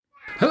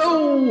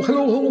Hello. 10,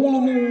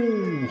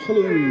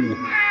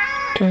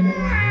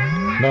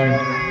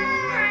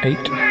 9, 8,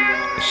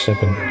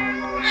 7,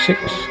 6,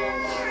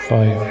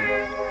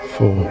 5,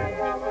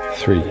 4,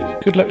 3.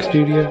 Good luck,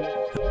 studio.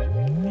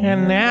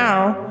 And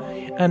now,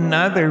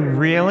 another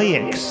really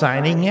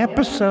exciting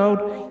episode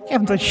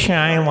of the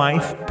Shy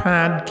Life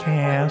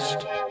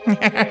podcast.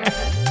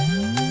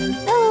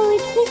 Oh,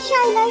 it's the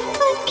Shy Life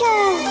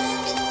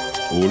podcast.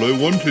 All I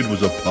wanted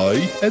was a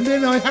pie, and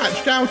then I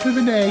hatched out of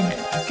an egg.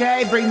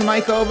 Okay, bring the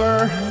mic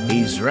over.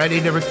 He's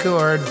ready to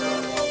record.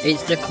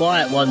 It's the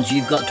quiet ones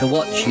you've got to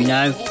watch, you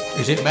know.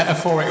 Is it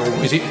metaphorical?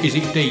 Is it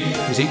deep?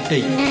 Is it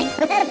deep?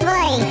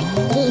 Boy,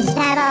 he's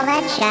not all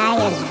that shy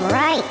as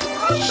right.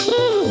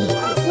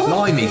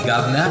 Blimey,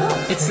 Governor,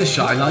 it's the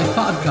Shy Life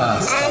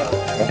podcast.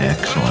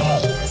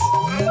 Excellent.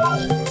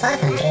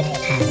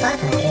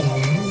 598.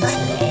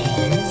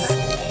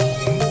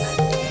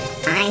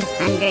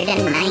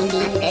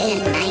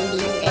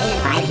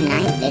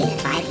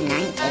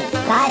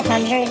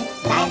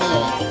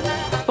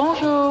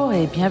 Bonjour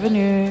et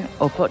bienvenue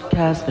au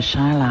podcast The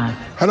Shy Life.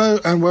 Hello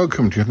and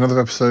welcome to another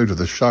episode of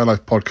the Shy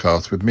Life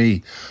podcast with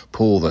me,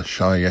 Paul the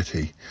Shy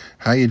Yeti.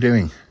 How you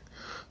doing?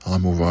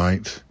 I'm all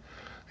right.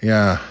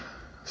 Yeah.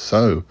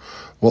 So,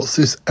 what's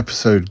this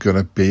episode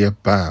gonna be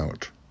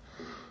about?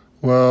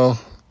 Well,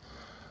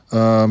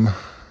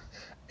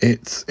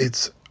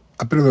 it's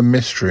a bit of a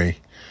mystery.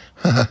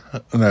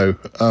 No,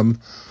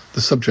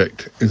 the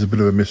subject is a bit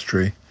of a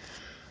mystery.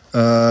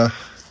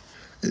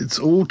 It's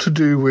all to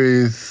do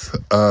with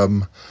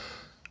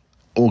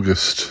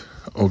August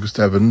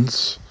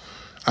Evans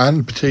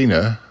and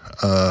Bettina,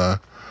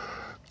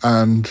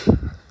 and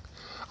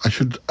I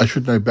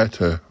should know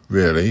better,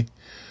 really.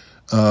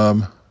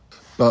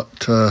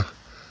 But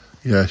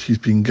yeah, she's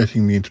been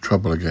getting me into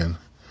trouble again.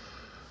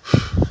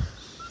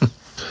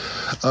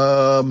 It's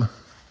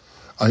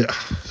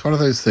one of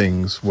those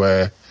things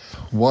where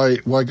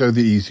why go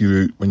the easy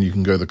route when you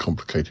can go the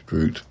complicated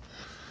route?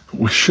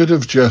 We should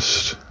have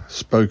just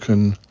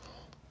spoken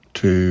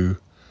to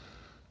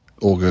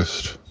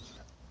August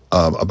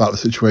about the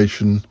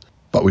situation,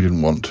 but we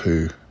didn't want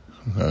to.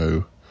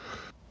 No,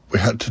 we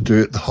had to do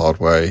it the hard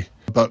way.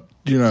 But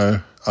you know,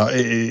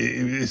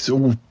 it's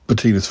all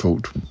Bettina's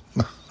fault.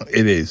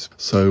 It is.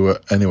 So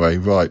anyway,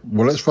 right.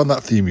 Well, let's run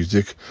that theme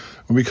music.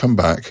 When we come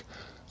back,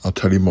 I'll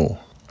tell you more.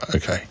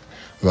 Okay,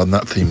 run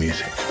that theme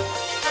music.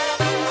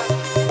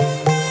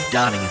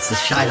 Darling, it's the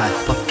Shy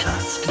Life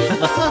podcast.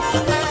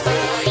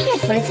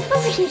 Yes, but it's a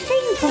positive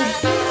thing, Paul. The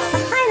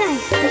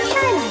highlight, the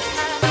Shy Life.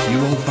 You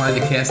won't find a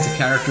cast of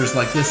characters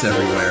like this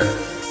everywhere.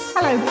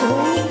 Hello,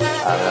 Paul.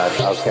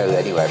 I'll go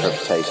anywhere for a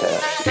potato.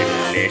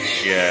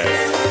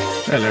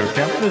 Hello,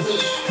 campers.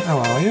 How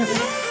are you?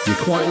 You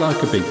quite like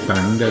a big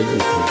bang, don't you?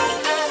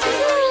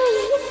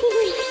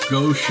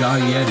 Go Shy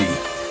Yeti.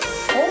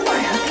 Oh, I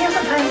hope he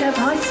hasn't found out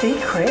my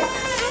secret. Do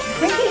you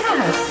think he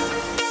has?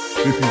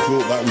 If you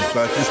thought that was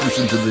bad, just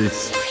listen to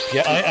this.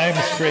 Yeah, I'm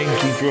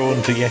strangely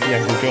drawn to Yeti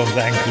Uncle John's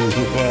ankles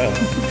as well.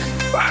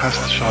 Has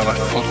the Shy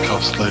Life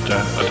podcast slowed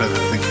down? I don't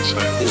think so.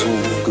 It's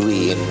all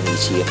gooey and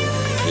meaty.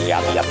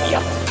 Yum.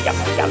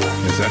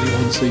 Has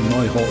anyone seen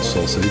my hot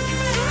sausage?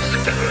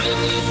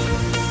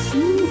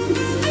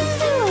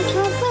 Oh,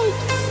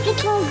 I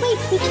can't wait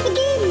for it to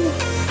begin.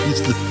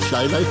 It's the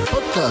Shy Life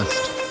podcast.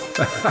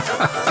 I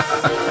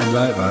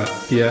like that.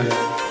 Yeah.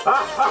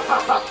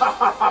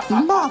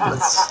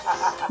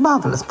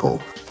 Marvellous,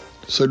 Paul.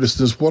 So,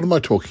 listeners, what am I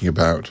talking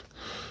about?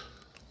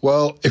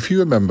 Well, if you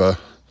remember,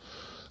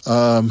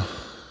 I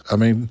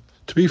mean,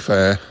 to be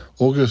fair,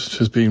 August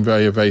has been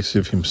very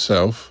evasive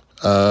himself.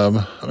 I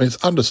mean,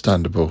 it's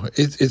understandable.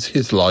 It's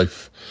his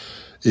life.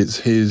 It's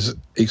his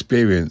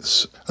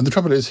experience. And the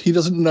trouble is, he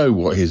doesn't know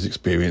what his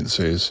experience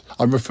is.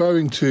 I'm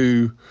referring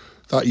to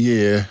that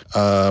year,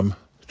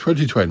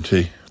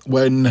 2020,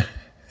 when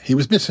he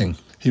was missing.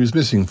 He was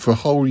missing for a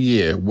whole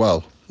year.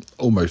 Well,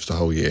 almost a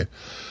whole year.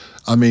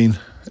 I mean,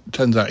 it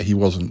turns out he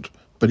wasn't,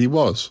 but he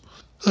was.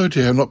 Oh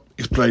dear, I'm not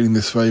explaining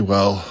this very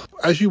well.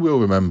 As you will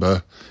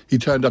remember, he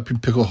turned up in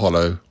Pickle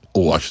Hollow,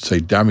 or I should say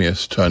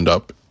Damius turned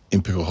up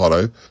in Pickle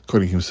Hollow,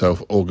 calling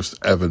himself August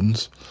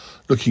Evans,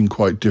 looking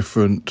quite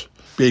different,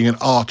 being an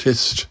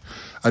artist,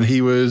 and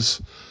he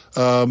was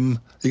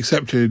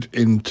accepted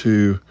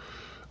into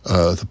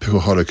the Pickle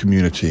Hollow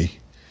community,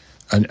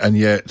 and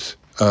yet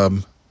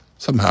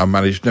somehow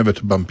managed never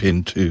to bump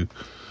into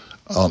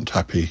Aunt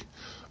Tappy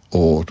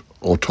or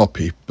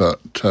Toppy, but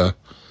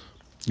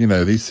you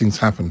know, these things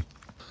happen.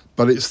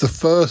 But it's the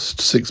first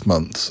 6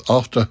 months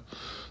after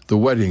the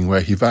wedding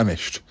where he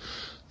vanished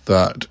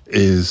that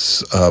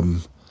is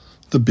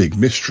the big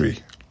mystery.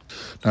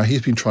 Now,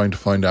 he's been trying to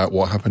find out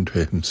what happened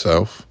to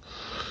himself.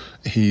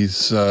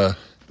 He's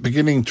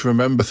beginning to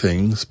remember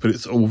things, but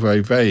it's all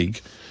very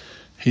vague.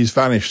 He's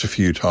vanished a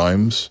few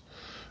times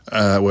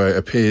where it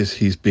appears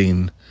he's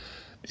been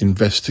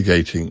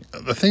investigating.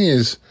 The thing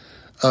is,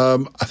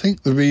 I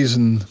think the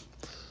reason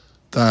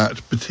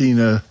that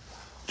Bettina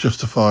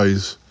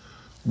justifies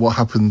what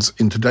happens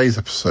in today's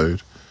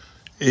episode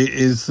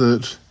is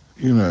that,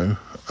 you know,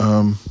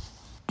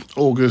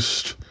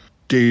 August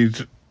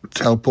did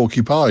tell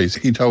Porky Pies.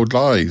 He told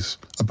lies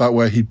about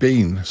where he'd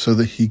been so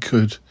that he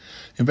could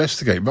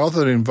investigate, rather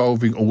than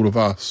involving all of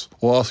us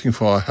or asking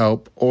for our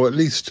help, or at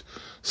least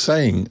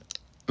saying,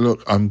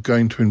 look, I'm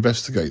going to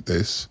investigate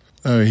this.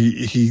 No,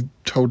 he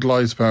told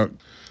lies about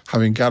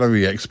having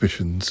gallery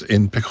exhibitions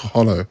in Pickle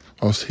Hollow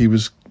whilst he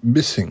was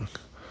missing.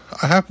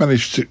 I have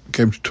managed to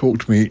get him to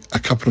talk to me a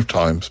couple of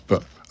times,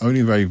 but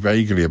only very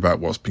vaguely about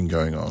what's been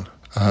going on.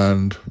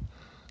 And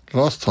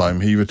last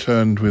time he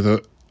returned with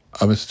a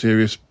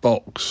mysterious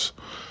box,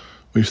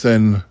 which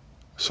then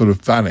sort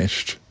of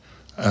vanished,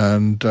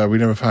 and we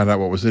never found out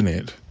what was in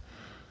it.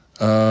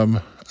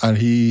 And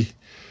he's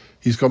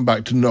gone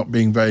back to not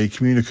being very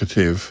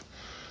communicative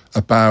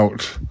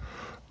about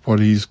what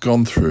he's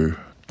gone through.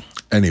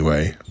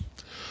 Anyway,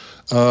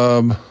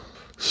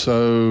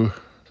 so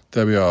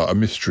there we are, a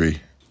mystery.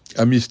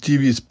 A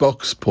mysterious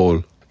box,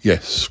 Paul.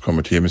 Yes,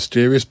 Cromitty, a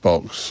mysterious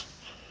box.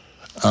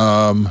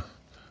 And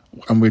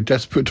we're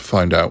desperate to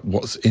find out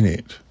what's in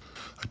it.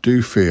 I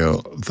do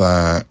feel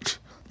that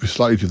we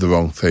slightly did the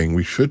wrong thing.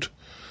 We should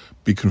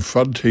be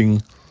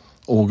confronting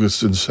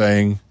August and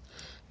saying,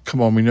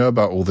 come on, we know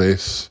about all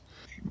this.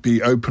 Be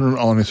open and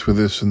honest with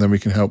us, and then we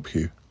can help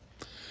you.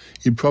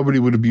 It probably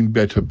would have been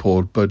better,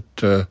 Paul, but,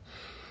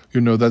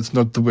 that's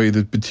not the way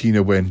that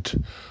Bettina went,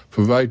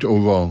 for right or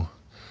wrong.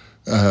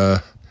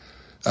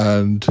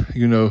 And,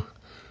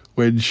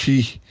 when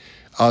she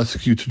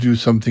asks you to do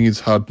something, it's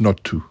hard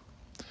not to.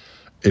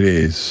 It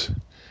is.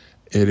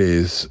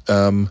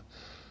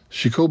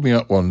 She called me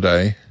up one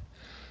day,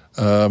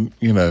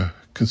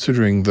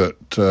 considering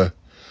that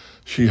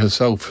she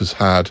herself has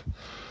had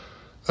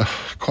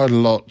quite a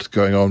lot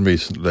going on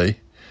recently.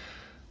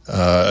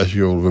 As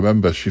you'll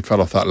remember, she fell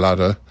off that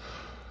ladder,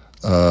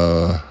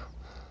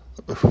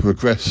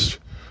 regressed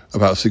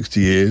about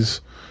 60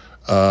 years,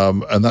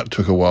 and that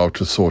took a while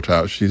to sort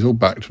out. She's all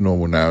back to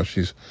normal now.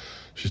 She's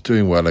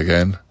doing well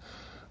again.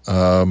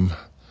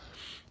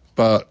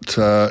 But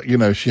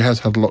she has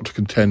had a lot to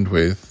contend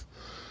with.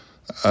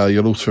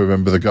 You'll also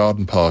remember the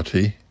garden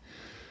party.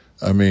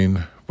 I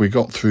mean, we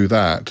got through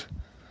that,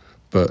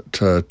 but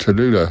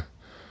Tallulah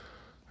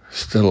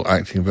still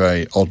acting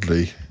very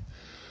oddly.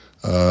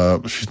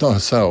 She's not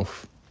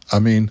herself. I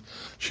mean,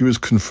 she was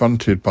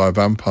confronted by a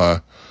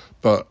vampire,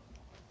 but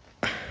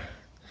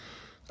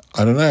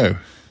I don't know.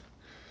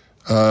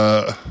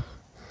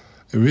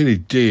 It really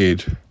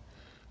did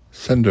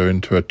send her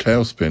into a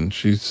tailspin.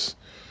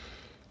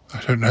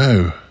 I don't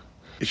know.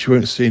 She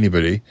won't see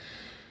anybody.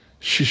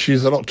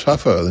 She's a lot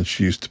tougher than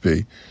she used to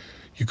be.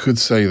 You could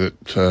say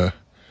that,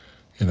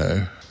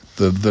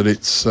 that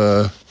it's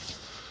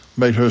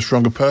made her a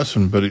stronger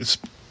person, but she's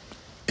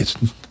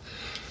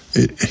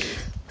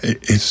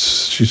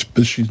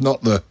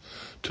not the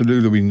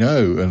Tallulah we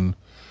know, and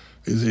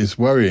is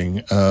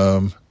worrying.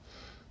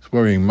 It's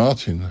worrying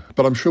Martin.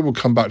 But I'm sure we'll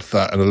come back to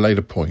that at a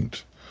later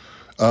point.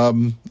 I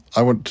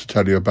want to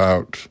tell you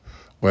about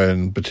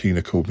when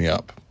Bettina called me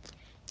up.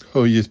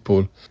 Oh yes,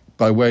 Paul.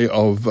 By way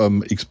of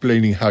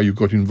explaining how you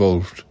got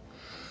involved.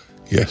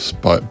 Yes,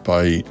 by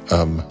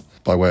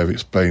way of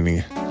explaining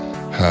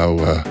how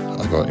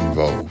I got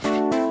involved.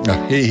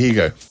 Now, here you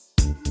go.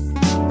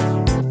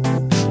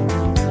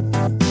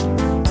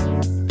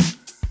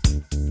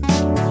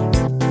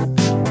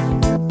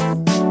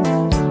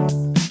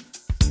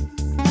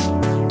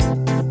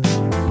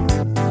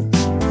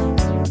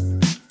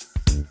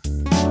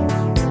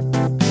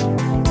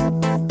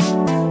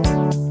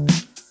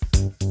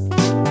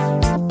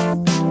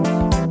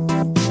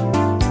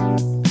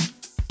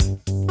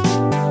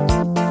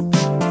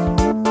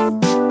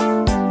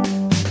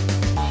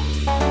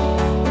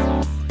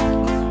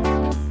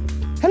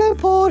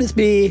 It's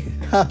me.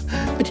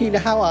 Bettina,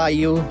 how are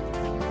you?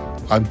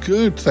 I'm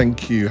good,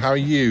 thank you. How are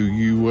you?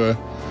 You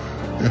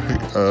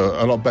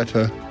a lot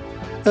better?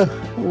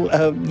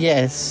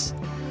 Yes.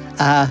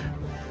 I'm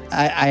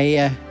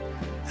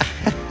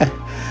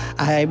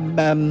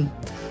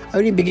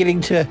only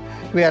beginning to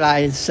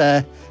realise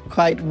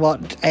quite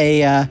what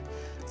a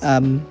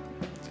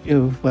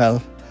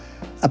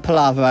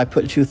palaver I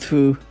put you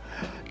through,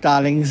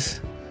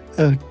 darlings.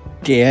 Oh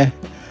dear,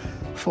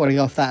 falling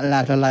off that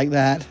ladder like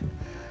that.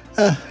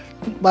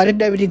 Why did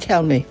nobody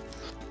tell me?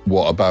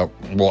 What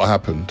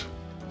happened?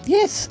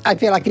 Yes, I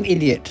feel like an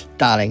idiot,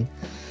 darling.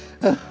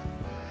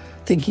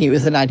 Thinking it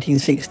was the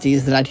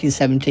 1960s, the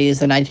 1970s,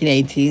 the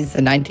 1980s,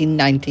 the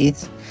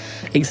 1990s,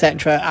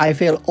 etc. I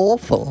feel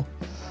awful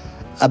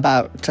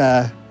about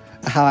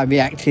how I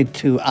reacted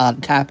to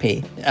Aunt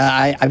Tappy.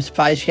 I'm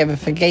surprised she ever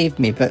forgave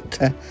me,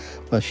 but,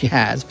 she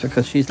has,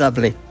 because she's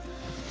lovely.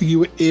 You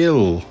were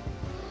ill.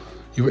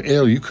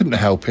 You couldn't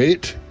help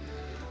it.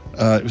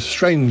 It was a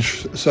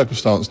strange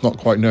circumstance, not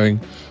quite knowing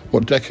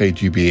what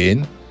decade you'd be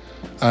in,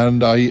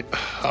 and I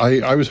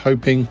was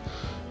hoping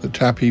that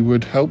Tappy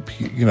would help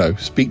you,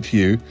 speak to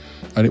you,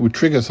 and it would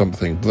trigger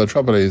something. But the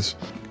trouble is,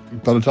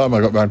 by the time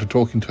I got round to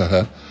talking to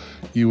her,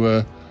 you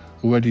were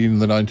already in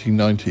the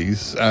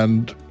 1990s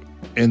and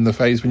in the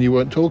phase when you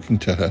weren't talking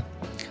to her.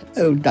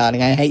 Oh,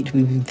 darling, I hate to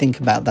even think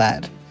about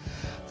that.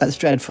 That's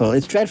dreadful.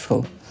 It's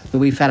dreadful that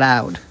we fell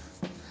out.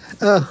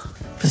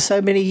 for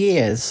so many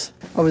years.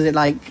 What was it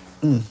like?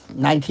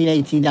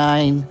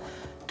 1989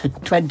 to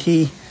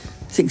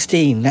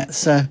 2016.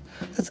 That's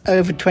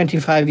over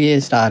 25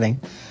 years, darling.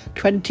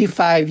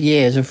 25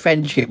 years of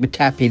friendship with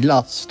Tappy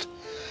lost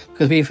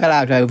because we fell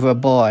out over a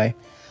boy.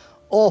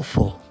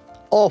 Awful.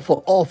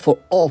 Awful, awful,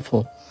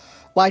 awful.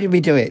 Why did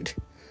we do it?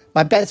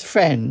 My best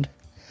friend,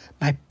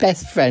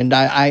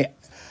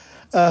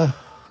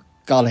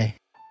 golly.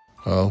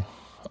 Well,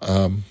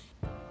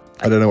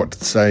 I don't know what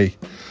to say,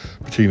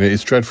 Bettina.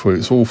 It's dreadful,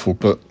 it's awful,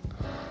 but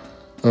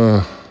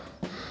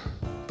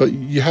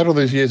you had all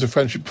those years of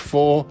friendship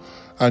before,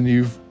 and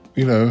you've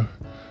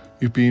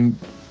been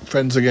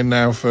friends again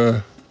now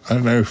for,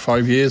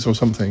 5 years or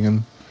something,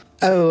 and...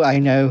 Oh, I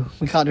know.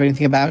 We can't do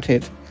anything about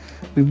it.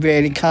 We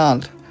really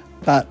can't.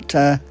 But,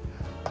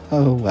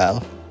 oh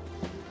well.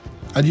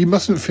 And you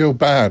mustn't feel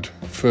bad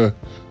for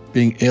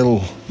being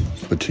ill,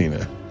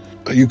 Bettina.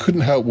 You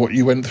couldn't help what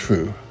you went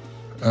through,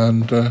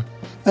 and...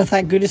 Well,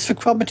 thank goodness for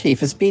Cromitty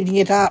for speeding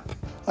it up.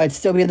 I'd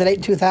still be in the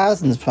late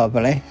 2000s,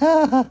 probably.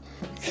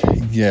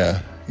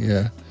 Yeah.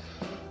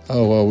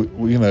 Oh, well,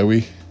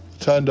 we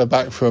turned our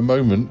back for a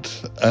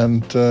moment,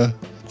 and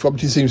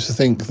Cromitty seems to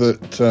think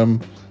that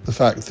the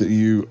fact that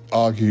you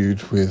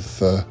argued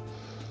with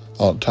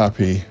Aunt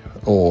Tappy,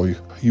 or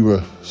you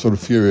were sort of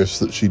furious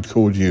that she'd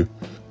called you,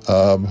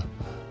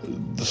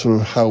 sort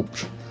of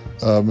helped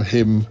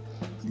him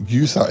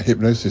use that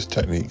hypnosis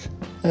technique.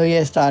 Oh,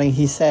 yes, darling,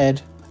 he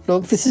said,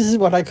 look, this is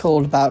what I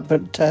called about,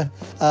 but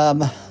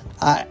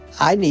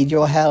I need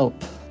your help.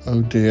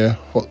 Oh, dear.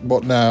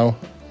 What now?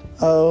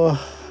 Oh,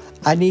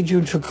 I need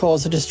you to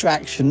cause a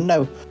distraction.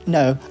 No,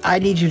 I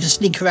need you to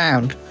sneak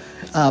around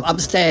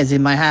upstairs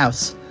in my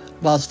house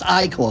whilst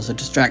I cause a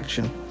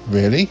distraction.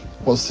 Really?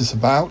 What's this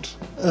about?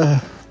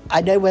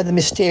 I know where the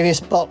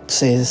mysterious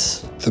box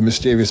is. The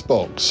mysterious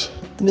box?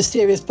 The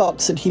mysterious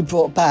box that he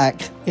brought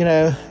back.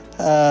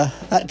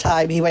 That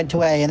time he went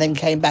away and then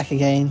came back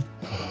again.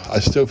 I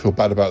still feel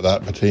bad about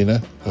that,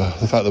 Bettina.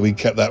 The fact that we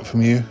kept that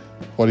from you,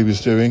 what he was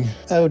doing.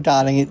 Oh,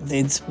 darling,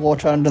 it's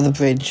water under the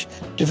bridge.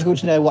 Difficult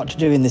to know what to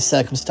do in this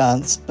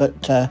circumstance,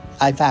 but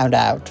I found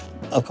out.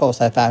 Of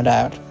course I found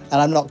out. And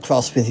I'm not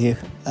cross with you.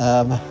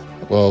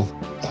 Well,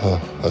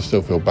 I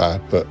still feel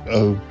bad, but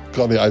oh,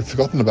 golly, I'd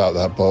forgotten about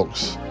that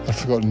box. I'd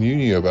forgotten you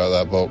knew about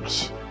that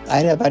box.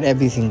 I know about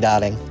everything,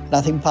 darling.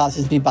 Nothing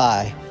passes me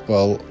by.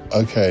 Well,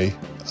 okay.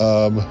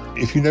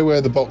 If you know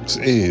where the box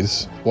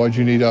is, why do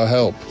you need our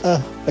help?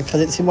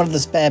 Because it's in one of the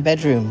spare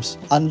bedrooms,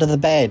 under the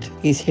bed.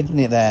 He's hidden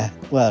it there.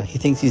 Well, he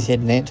thinks he's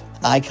hidden it.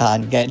 I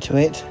can't get to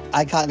it.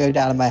 I can't go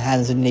down on my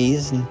hands and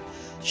knees and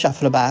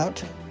shuffle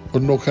about.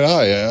 Well, nor can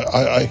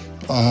I.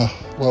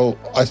 Well,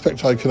 I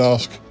expect I can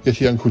ask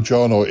Yeti Uncle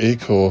John or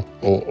Ick or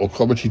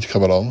Cromitty to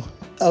come along.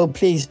 Oh,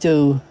 please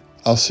do.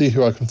 I'll see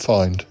who I can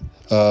find.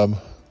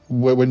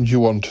 When do you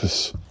want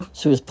us? As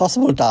soon as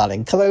possible,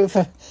 darling. Come over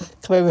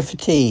for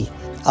tea.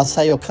 I'll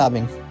say you're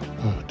coming.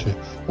 Oh, dear.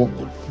 Well,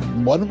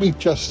 why don't we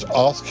just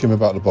ask him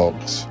about the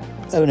box?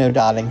 Oh, no,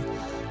 darling.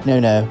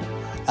 No.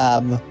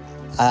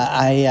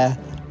 I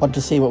want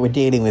to see what we're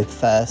dealing with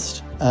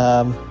first.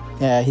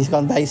 He's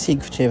gone very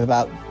secretive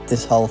about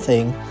this whole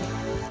thing.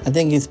 I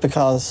think it's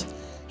because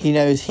he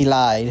knows he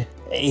lied.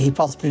 He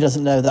possibly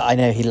doesn't know that I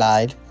know he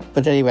lied.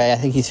 But anyway, I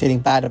think he's feeling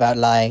bad about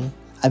lying.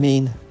 I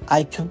mean,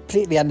 I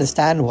completely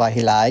understand why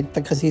he lied,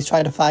 because he's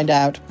trying to find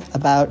out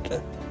about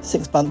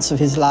 6 months of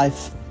his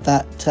life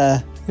that,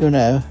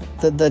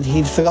 that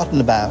he'd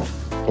forgotten about.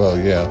 Well,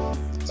 yeah.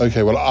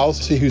 Okay, well, I'll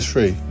see who's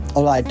free.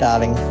 All right,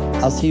 darling.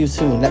 I'll see you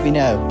soon. Let me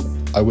know.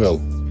 I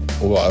will.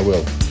 All right, I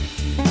will.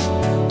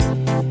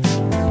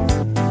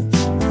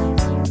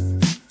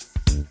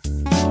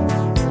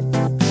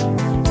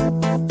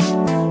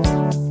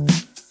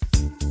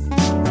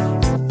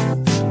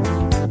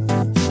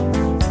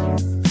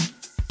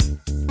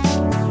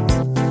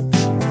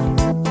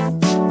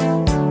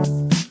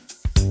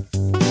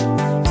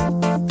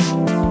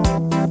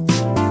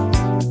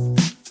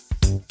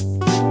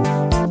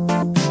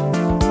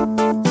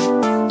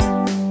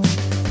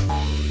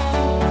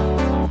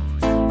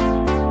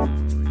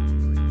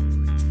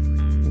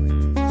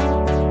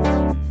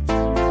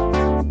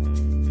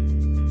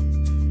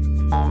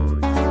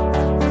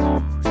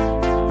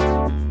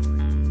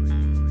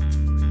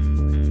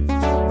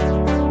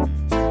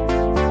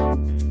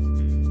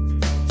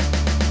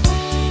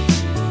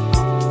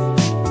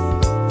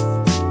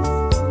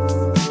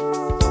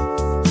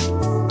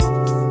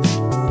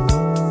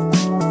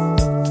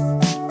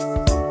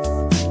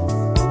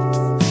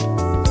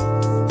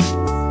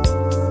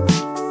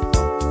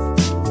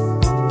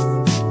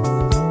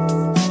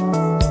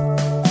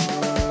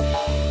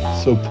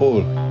 So,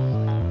 Paul,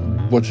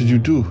 what did you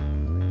do?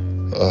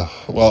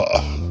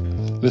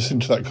 Listening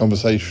to that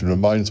conversation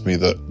reminds me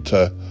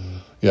that,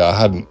 I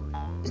hadn't,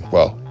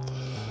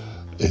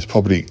 it's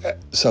probably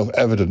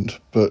self-evident,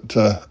 but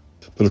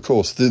of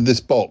course, this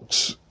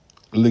box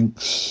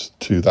links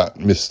to that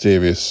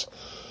mysterious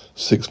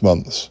 6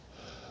 months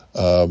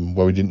where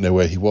we didn't know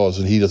where he was,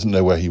 and he doesn't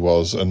know where he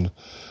was, and,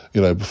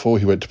 before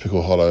he went to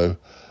Pickle Hollow,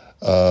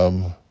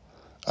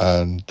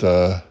 And,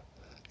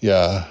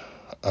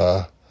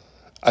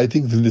 I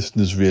think the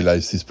listeners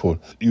realise this, Paul.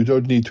 You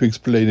don't need to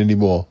explain any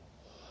more.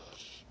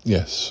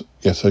 Yes,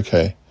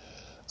 okay.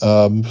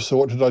 So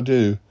what did I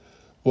do?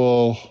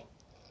 Well,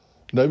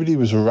 nobody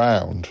was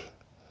around.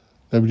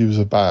 Nobody was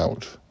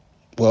about.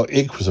 Well,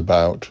 Ick was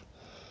about,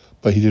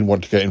 but he didn't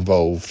want to get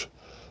involved.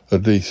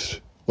 At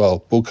least,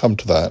 well, we'll come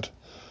to that.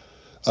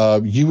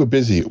 You were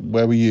busy.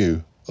 Where were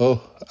you?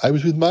 Oh, I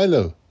was with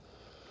Milo.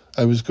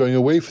 I was going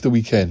away for the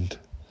weekend.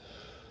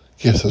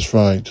 Yes, that's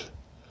right.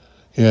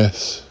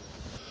 Yes.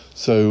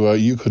 So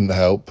you couldn't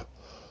help.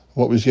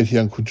 What was Yeti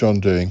Uncle John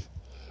doing?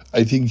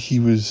 I think he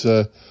was,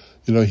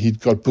 he'd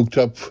got booked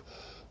up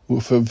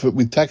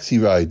with taxi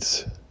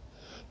rides.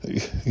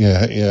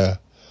 Yeah.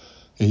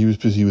 He was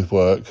busy with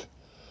work.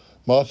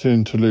 Martin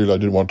and Tallulah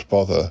didn't want to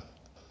bother.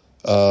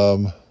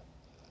 And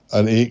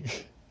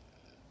Ick,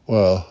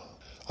 well,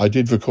 I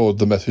did record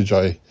the message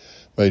I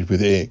made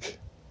with Ick.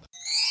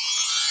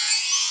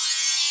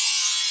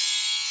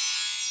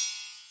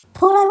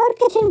 Paul, I won't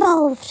get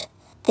involved.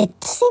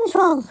 It seems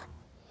wrong.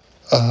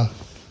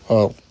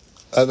 Well,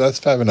 that's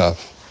fair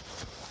enough.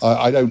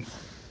 I don't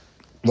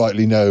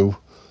rightly know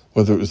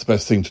whether it was the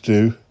best thing to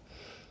do.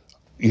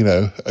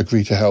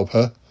 Agree to help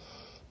her.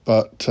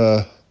 But,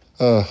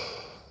 What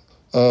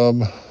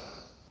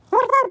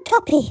about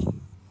Toppy?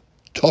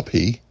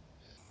 Toppy?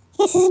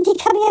 Yes, isn't he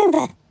coming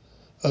over?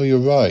 Oh, you're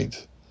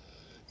right.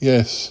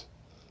 Yes.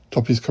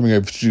 Toppy's coming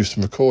over to do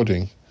some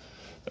recording.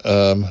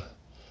 Well,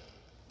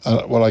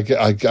 I guess,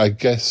 I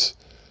guess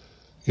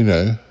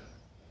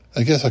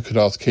I could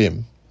ask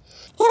him.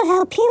 He'll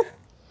help you.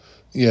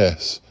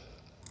 Yes.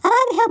 And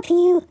I'm helping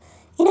you,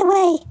 in a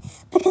way,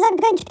 because I'm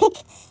going to pick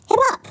him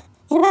up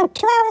in about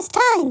 2 hours'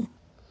 time.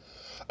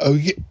 Oh,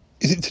 yeah.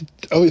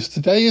 It's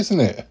today, isn't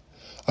it?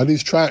 I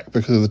lose track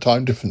because of the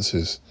time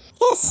differences.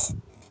 Yes.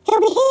 He'll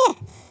be here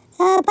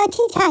by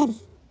tea time.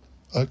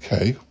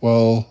 Okay.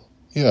 Well,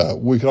 yeah,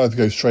 we could either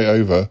go straight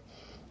over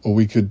or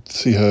we could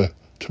see her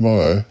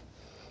tomorrow.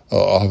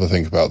 I'll have a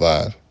think about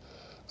that.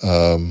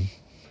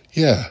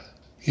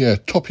 Yeah,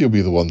 Toppy will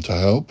be the one to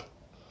help.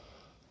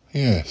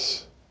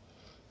 Yes.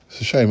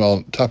 It's a shame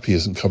Aunt Tappy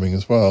isn't coming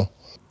as well.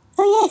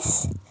 Oh,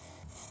 yes.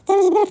 There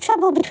was a bit of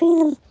trouble between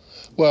them.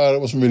 Well,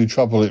 it wasn't really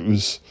trouble. It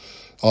was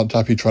Aunt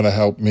Tappy trying to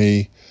help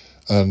me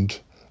and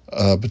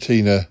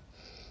Bettina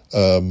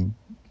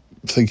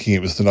thinking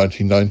it was the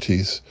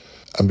 1990s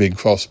and being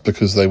cross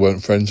because they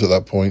weren't friends at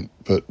that point.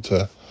 But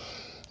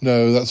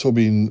no, that's all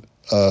been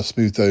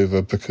smoothed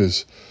over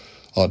because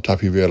Aunt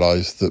Tappy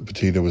realised that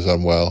Bettina was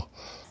unwell.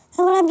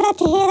 Oh, well, I'm glad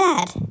to hear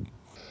that.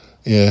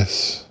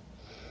 Yes.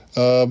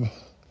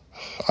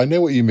 I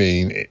know what you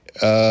mean. It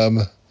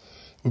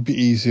would be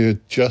easier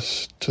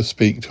just to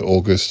speak to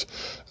August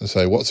and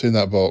say, what's in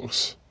that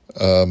box?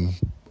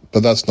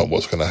 But that's not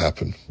what's going to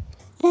happen.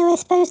 No, I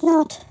suppose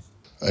not.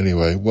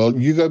 Anyway, well,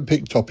 you go and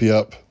pick Toppy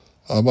up.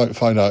 I might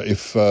find out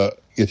if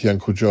Yeti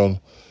Uncle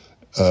John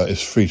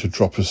is free to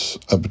drop us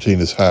at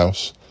Bettina's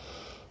house.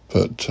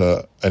 But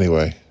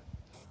anyway.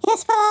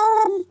 Yes,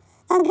 well,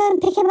 I'll go and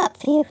pick him up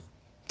for you.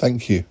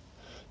 Thank you.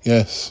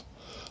 Yes.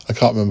 I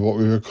can't remember what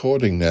we were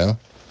recording now.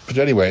 But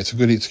anyway, it's a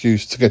good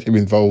excuse to get him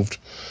involved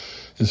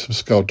in some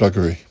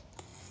skullduggery.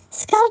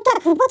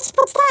 Skullduggery? What's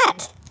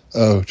that?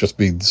 Oh, just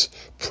means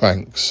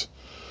pranks.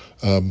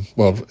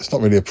 Well, it's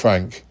not really a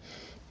prank,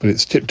 but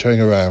it's tiptoeing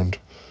around,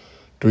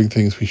 doing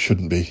things we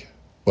shouldn't be.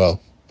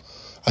 Well,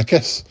 I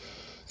guess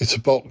it's a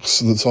box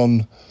that's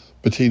on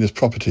Bettina's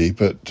property,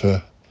 but,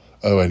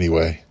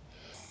 anyway.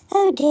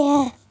 Oh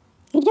dear.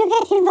 You do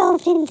get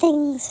involved in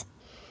things.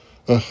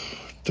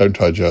 Don't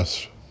I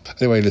just?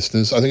 Anyway,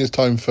 listeners, I think it's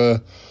time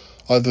for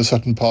either a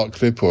Sutton Park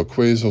clip or a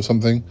quiz or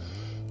something.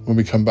 When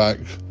we come back,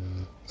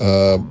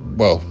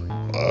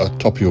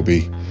 Toppy will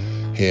be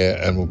here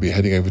and we'll be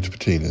heading over to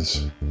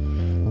Bettina's.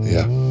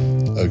 Yeah,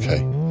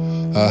 okay.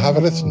 Have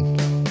a listen.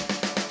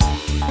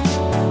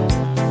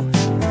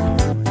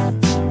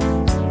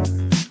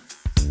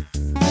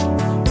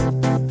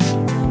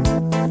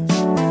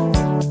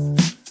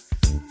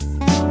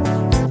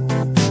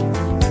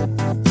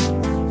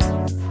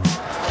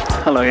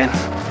 Hello again.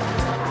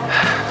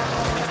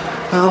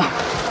 Well,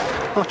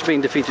 after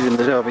being defeated in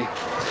the derby,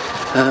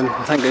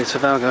 thank goodness for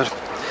Valgard,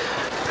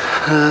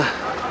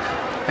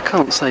 I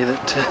can't say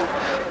that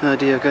the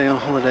idea of going on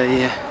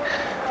holiday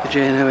with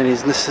JNO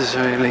is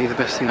necessarily the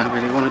best thing I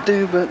really want to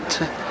do,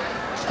 but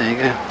there you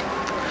go.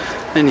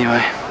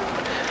 Anyway,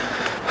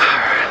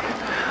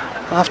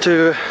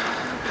 after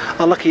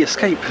our lucky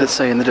escape, let's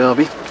say, in the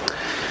derby,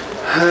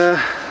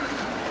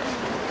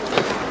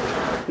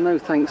 no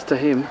thanks to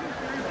him.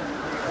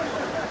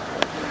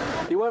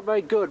 You weren't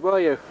very good, were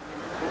you?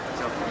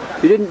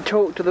 You didn't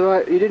choose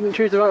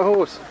the right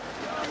horse.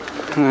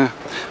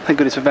 Thank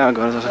goodness for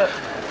Valgard, as I said.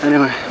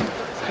 Anyway,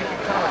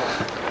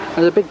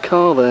 there's a big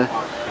car there.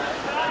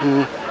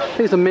 I think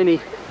it's a Mini.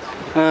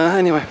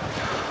 Anyway,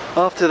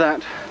 after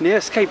that, near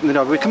escape from the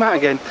derby, we come out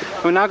again.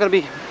 We're now going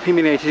to be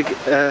humiliated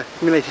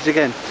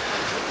again.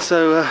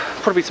 So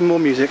probably some more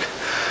music.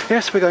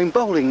 Yes, we're going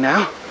bowling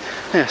now.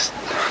 Yes,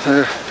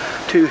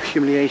 2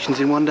 humiliations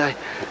in one day.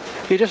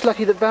 You're just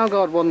lucky that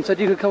Valgard won, said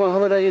you could come on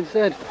holiday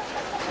instead.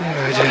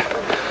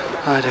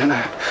 I don't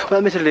know. Well,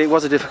 admittedly, it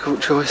was a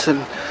difficult choice, and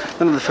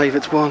none of the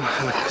favourites won,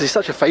 because he's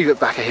such a favourite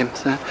back at him,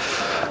 so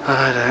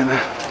I don't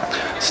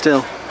know.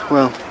 Still,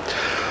 well,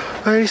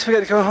 I used to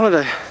forget to go on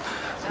holiday,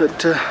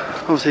 but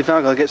obviously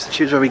Valgard gets to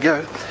choose where we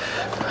go.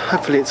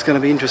 Hopefully it's going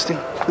to be interesting.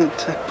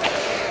 But,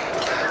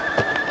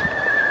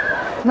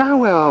 now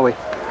where are we?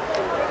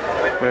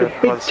 We're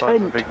by the side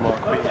of the big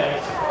mark. Okay,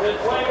 the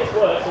way this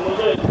works, and we'll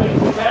do it as quick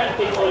as we can,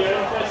 keep all your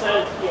interest so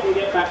you can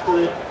get back to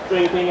the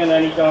drinking and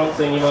any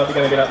dancing, you might be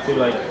going to get up too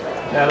late.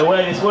 Now the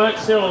way this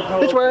works, Cyril will draw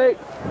this way.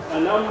 A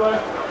number.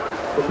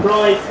 The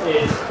prize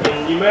is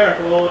in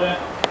numerical order.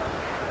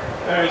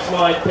 Mary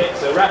Smythe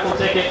picks a raffle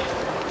ticket,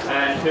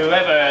 and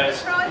whoever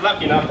is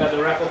lucky enough to have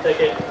the raffle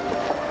ticket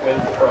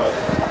wins the prize.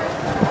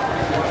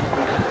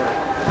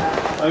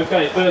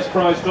 Okay, first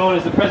prize drawn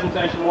is the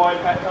presentation wine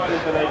pack card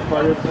donated by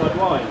Riverside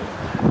Wine.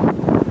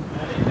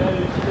 And it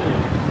goes to...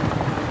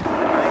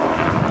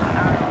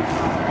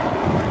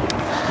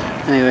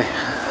 Anyway,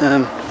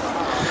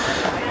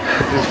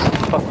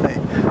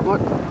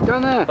 what?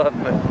 Down there?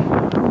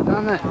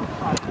 Down there.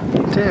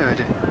 Dear, I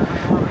do.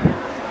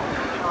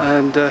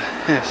 And,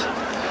 yes.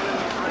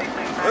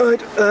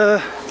 Right,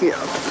 yeah,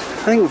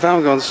 I think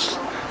Valgard's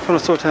trying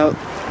to sort out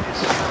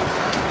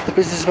the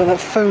business about that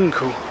phone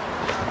call.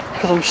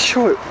 Because I'm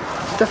sure it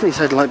definitely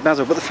said like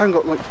Basil, but the phone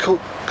got like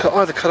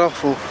either cut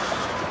off or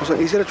something.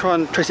 He's going to try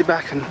and trace it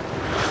back and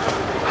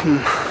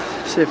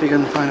see if he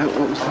can find out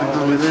what was going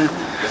on with there.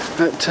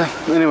 But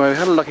anyway, we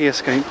had a lucky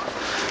escape,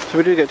 so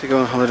we do get to go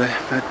on holiday.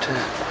 But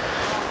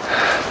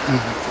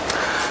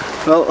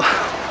well,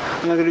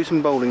 I'm going to go do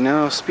some bowling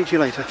now. I'll speak to you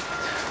later.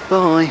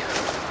 Bye.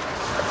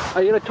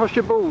 Are you going to toss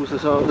your balls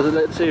this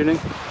evening?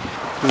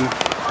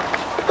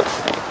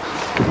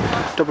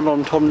 Double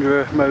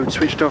entendre mode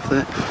switched off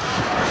there.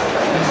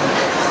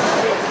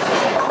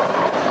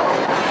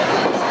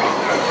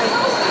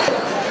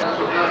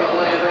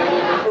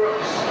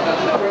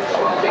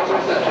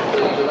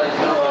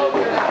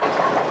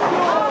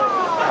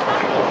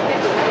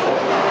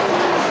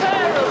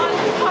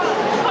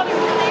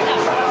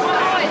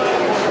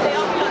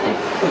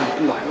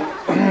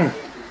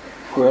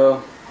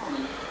 Well,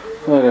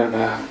 I don't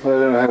know. I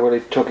don't know how well he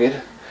took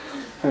it.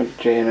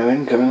 Jay and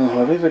Owen coming on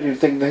holiday, but you'd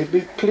think they'd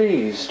be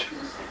pleased. I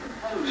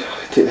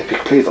think they'd be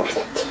pleased.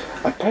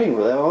 I'm paying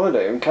for their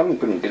holiday and Callum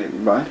couldn't get it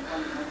right.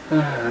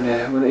 Oh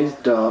yeah, well it is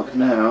dark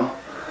now.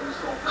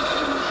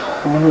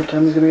 I wonder what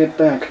time he's going to get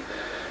back.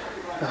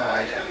 Oh,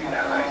 I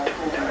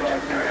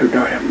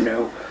don't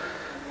know.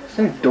 It's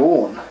nearly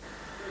dawn.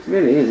 It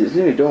really is, it's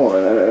nearly dawn.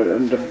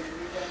 And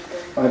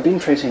I've been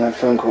tracing that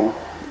phone call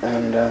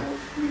and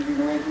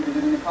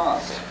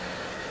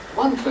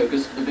one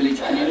focus of the village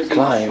community.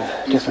 Clive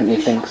definitely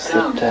thinks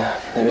that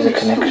there is a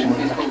connection.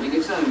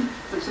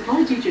 But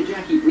supply teacher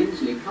Jackie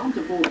Brinsley can't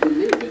afford to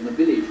live in the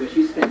village where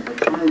she spent her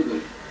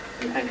childhood.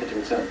 And Hanker to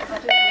himself.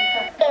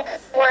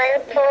 It's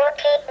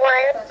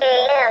 1:41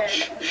 a.m.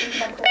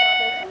 It's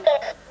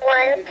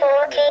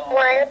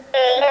 1:41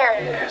 a.m.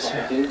 Yes.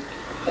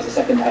 As a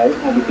second home,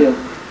 how do you feel?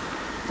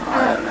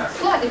 I don't know.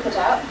 Slightly put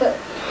out, but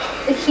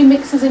if she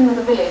mixes in with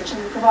the village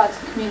and provides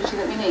the community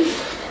that we need,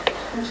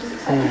 then she's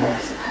acceptable, I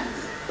suppose.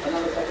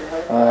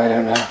 I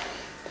don't know.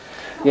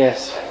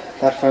 Yes,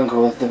 that phone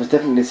call, there was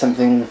definitely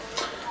something,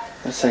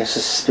 let's say,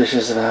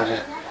 suspicious about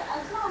it.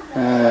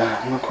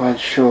 I'm not quite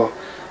sure.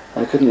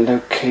 I couldn't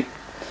locate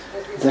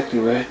exactly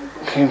where it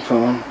came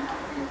from.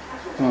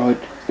 Oh,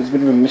 it's a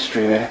bit of a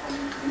mystery there.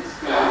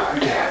 Oh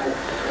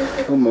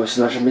dear. Almost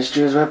as much a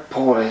mystery as where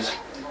Paul is.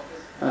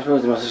 I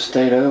suppose they must have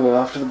stayed over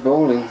after the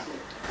bowling.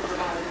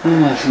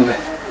 It's going to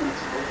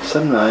be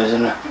sunrise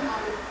in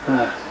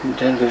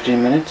 10-15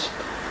 minutes.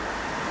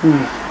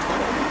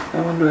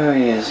 I wonder where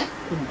he is.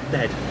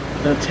 Dead.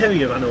 I'll tell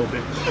you, Van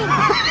Orben.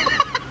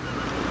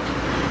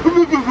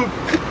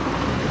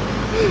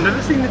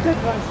 Never seen the dead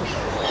man.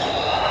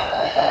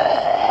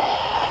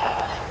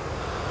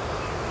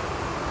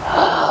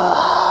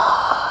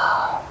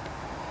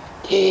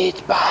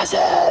 Tis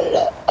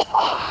Basil.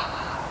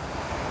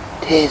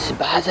 Tis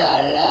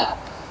Basil.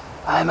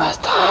 I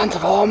must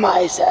transform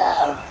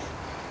myself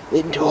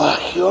into a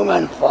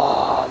human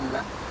form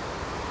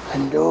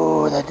and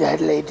do the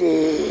deadly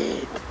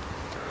deed.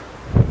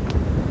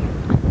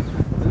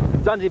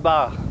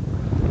 Zanzibar,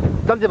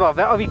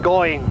 where are we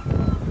going?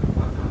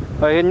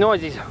 I hear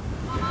noises.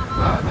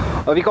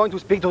 Are we going to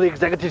speak to the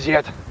executives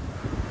yet?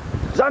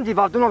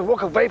 Zanzibar, do not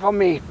walk away from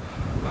me.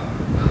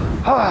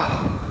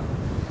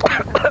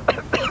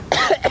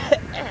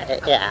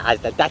 Yeah,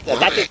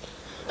 that is...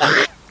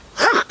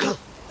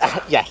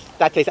 yes,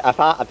 that is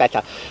far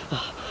better.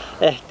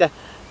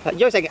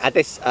 Using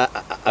this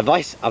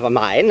voice of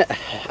mine,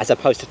 as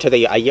opposed to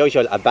the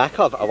usual back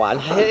of one,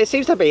 it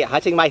seems to be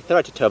hurting my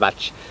throat too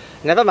much.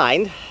 Never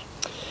mind.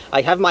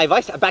 I have my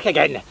voice back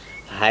again.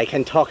 I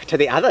can talk to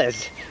the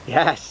others.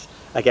 Yes,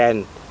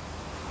 again.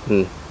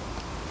 No.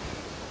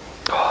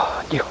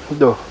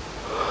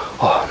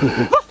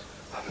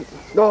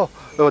 No,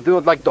 I do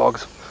not like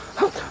dogs.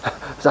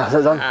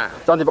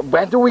 But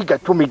when do we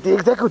get to meet the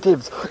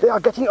executives? They are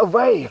getting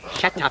away.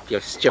 Shut up, you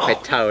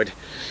stupid toad.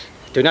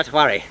 Do not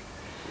worry.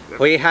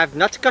 We have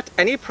not got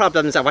any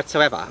problems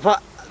whatsoever. For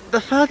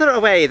the further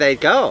away they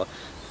go,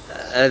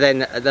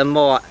 then the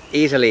more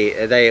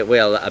easily they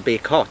will be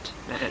caught.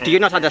 Do you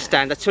not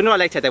understand that sooner or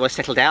later they will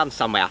settle down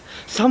somewhere?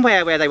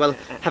 Somewhere where they will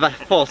have a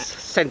false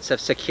sense of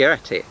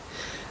security.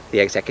 The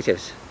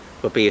executives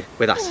will be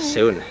with us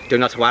soon. Do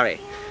not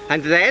worry.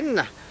 And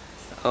then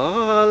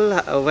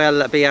all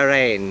will be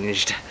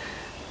arranged.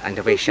 And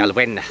we shall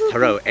win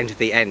through into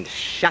the end.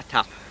 Shut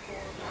up.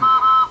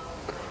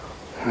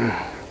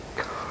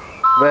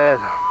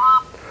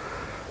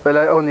 Well,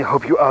 I only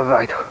hope you are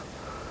right.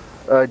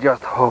 I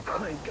just hope.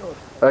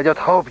 I just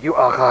hope you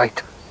are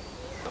right.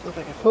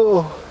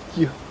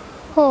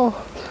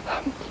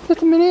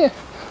 Just a minute.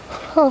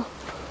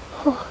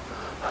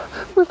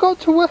 We've got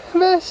to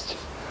rest.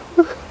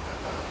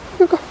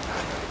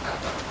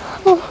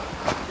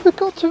 We've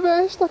got to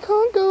rest. I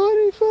can't go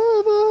any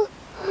further.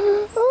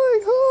 I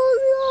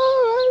can't go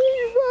any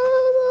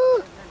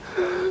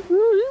further.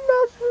 We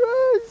must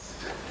rest.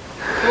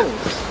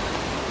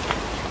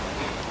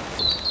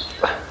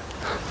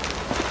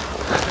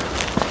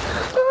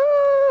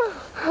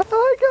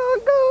 I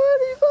can't go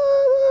any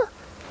further.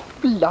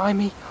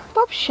 Blimey.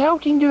 Stop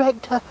shouting,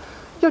 director.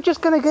 You're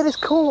just going to get us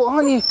caught,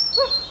 aren't you?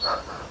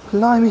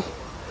 Blimey.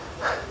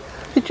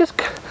 You're just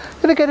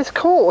going to get us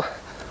caught.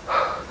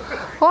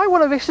 I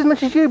want to rest as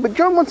much as you, but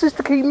John wants us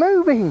to keep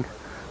moving.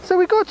 So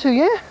we got to,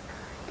 yeah?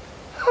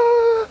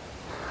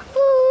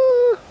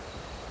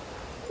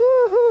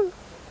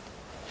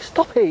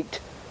 Stop it.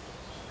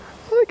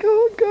 I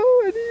can't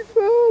go any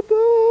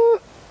further.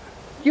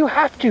 You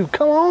have to,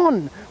 come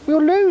on.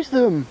 We'll lose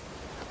them.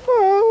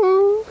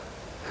 Oh.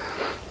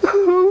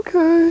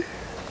 Okay.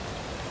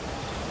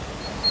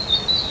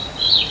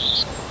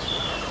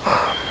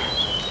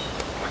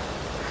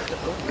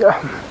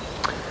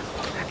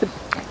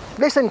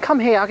 Listen, come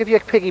here, I'll give you a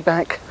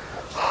piggyback.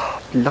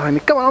 Oh, blimey,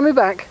 come on, me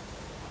back.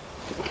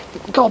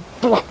 God,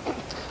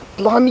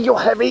 blimey, you're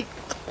heavy.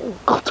 Oh,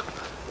 God.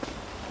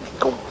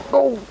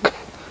 Go.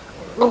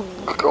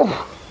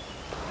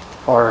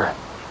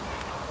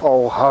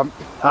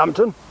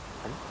 Hampton?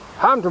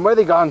 Hampton, where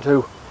they gone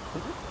to?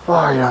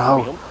 Oh, you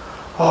know.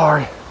 Oh,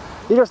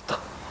 you just...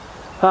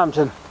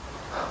 Hampton.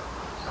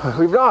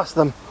 We've lost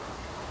them.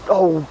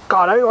 Oh,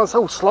 God, everyone's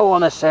so slow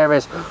on this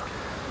service.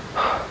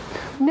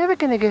 Never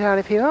going to get out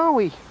of here, are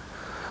we?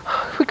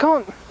 We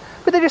can't...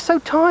 But they're just so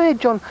tired,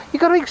 John.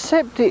 You've got to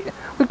accept it.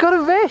 We've got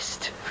to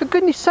rest. For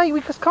goodness sake,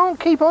 we just can't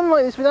keep on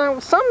like this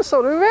without some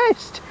sort of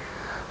rest.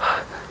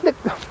 Look,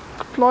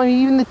 blimey,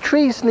 even the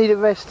trees need a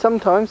rest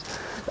sometimes.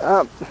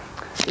 Look,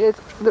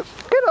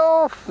 get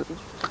off!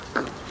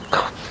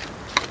 God,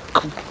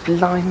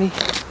 blimey.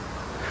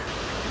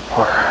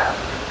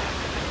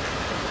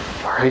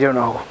 I don't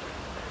know.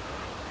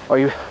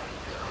 You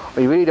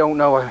really don't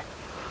know.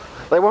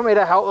 They want me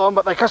to help them,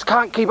 but they just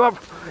can't keep up.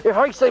 If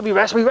I say we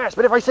rest, we rest.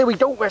 But if I say we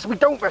don't rest, we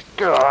don't rest.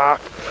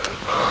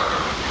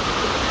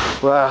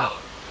 Well,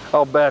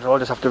 I'll bet I'll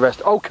just have to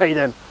rest. Okay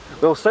then,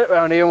 we'll sit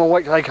around here and we'll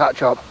wait till they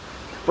catch up.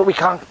 But we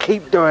can't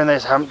keep doing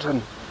this,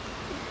 Hampton.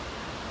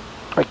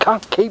 We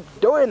can't keep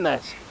doing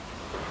this.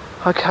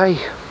 Okay.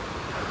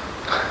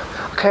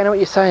 Okay, I know what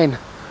you're saying.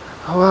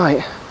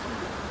 Alright.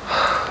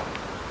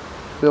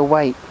 We'll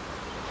wait.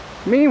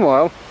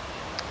 Meanwhile,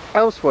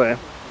 elsewhere,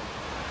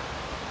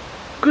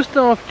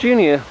 Gustav Jr.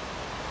 and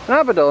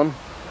Abaddon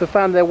have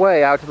found their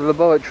way out of the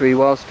laboratory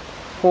whilst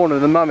Horn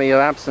and the Mummy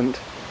are absent.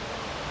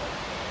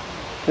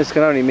 This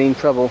can only mean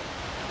trouble.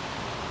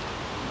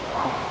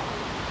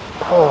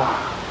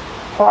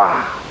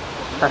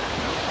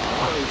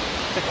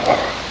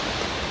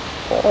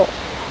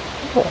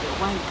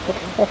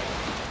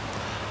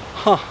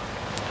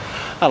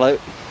 Hello.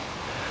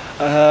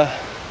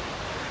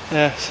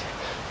 Yes.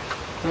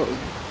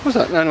 What's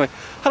that? Anyway,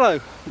 hello.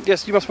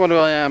 Yes, you must wonder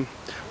who I am.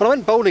 Well, I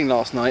went bowling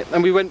last night,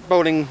 and we went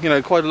bowling,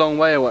 quite a long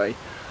way away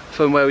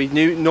from where we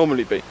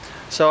normally be.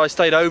 So I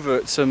stayed over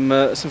at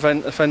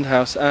a friend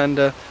house, and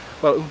well,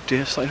 oh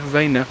dear, it's starting to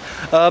rain now.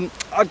 I'm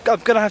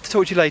gonna have to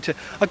talk to you later.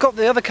 I got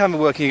the other camera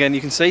working again, you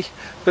can see,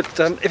 but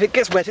if it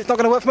gets wet, it's not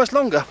going to work for much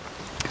longer.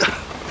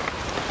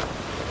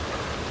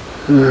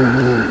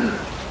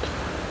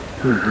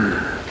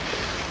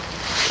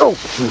 Oh,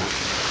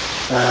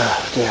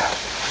 dear.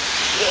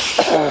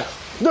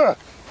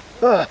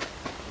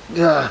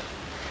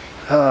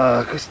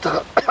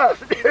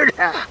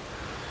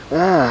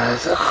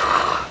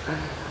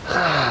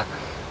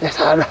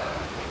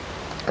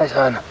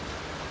 Listen,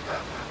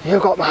 you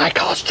got my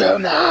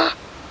costume there.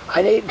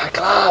 I need my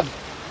glove.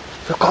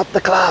 You got the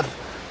glove.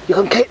 You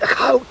can keep the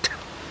coat.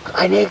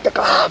 I need the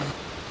glove.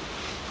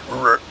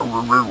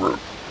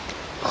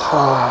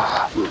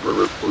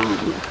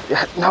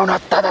 No,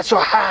 not that. That's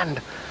your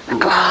hand. The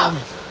glove.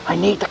 I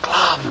need the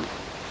glove.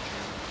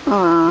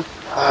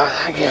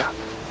 Thank you.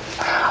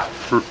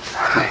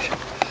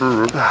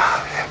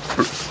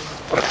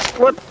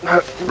 What? No,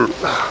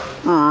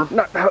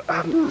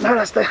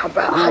 that's the...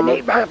 I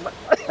need my...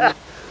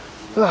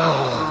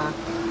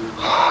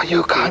 Oh,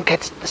 you can't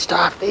get the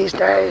staff these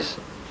days.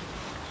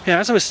 Yeah,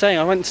 as I was saying,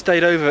 I went and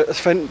stayed over at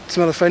some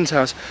other friend's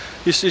house.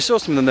 You saw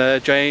some of them there,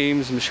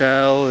 James and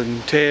Michelle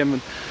and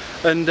Tim,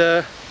 and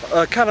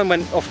Callum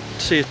went off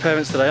to see his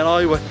parents today, and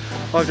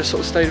I just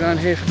sort of stayed around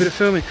here for a bit of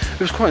filming. It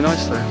was quite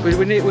nice though.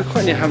 We're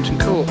quite near Hampton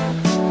Court.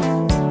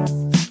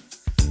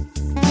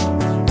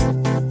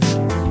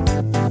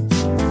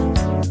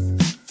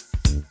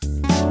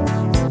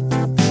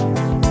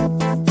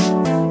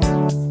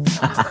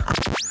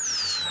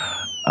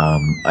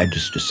 I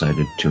just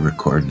decided to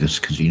record this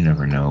because you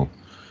never know.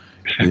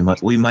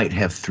 We might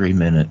have 3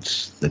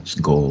 minutes. That's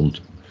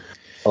gold.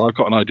 Well, I've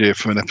got an idea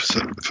for an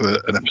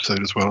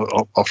episode as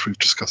well. After we've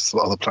discussed the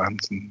other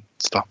plans and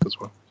stuff as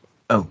well.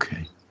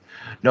 Okay.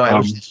 No, I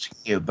was just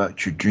thinking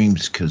about your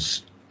dreams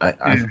because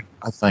I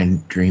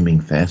find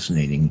dreaming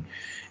fascinating,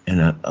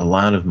 and a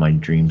lot of my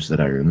dreams that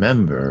I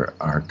remember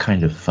are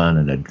kind of fun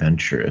and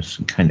adventurous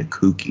and kind of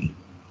kooky.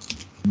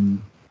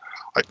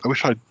 I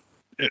wish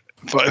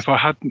if I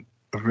hadn't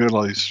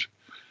realised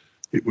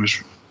it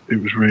was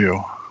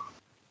real,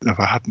 if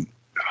I hadn't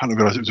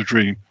realised it was a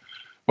dream.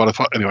 Well,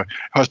 if I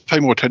was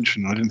paying more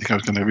attention, I didn't think I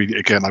was going to read it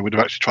again. I would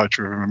have actually tried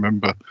to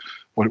remember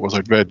what it was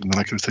I'd read, and then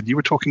I could have said, "You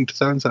were talking to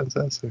so and so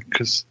and so,"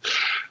 because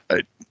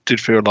it did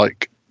feel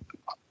like,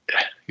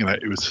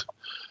 it was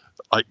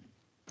like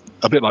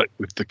a bit like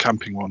with the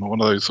camping one, or one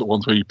of those sort of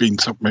ones where you've been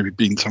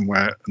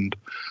somewhere and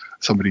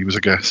somebody was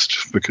a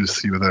guest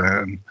because you were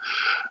there, and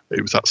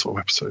it was that sort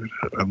of episode.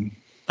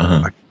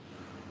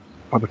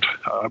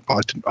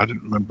 I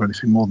didn't remember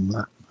anything more than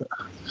that. But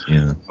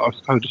yeah, I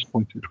was kind of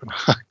disappointed when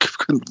I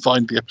couldn't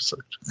find the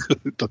episode.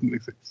 It doesn't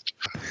exist.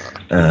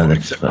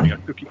 That's funny. I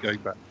could keep going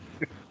back.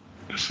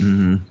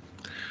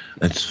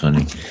 That's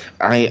funny.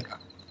 I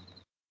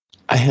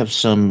have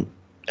some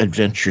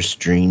adventurous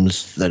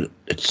dreams that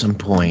at some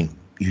point,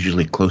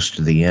 usually close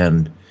to the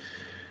end,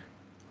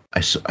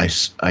 I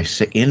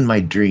say in my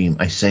dream,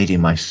 I say to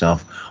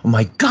myself, "Oh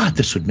my God,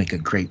 this would make a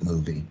great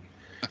movie.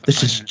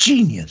 This is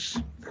genius."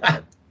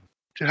 I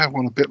have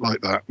one a bit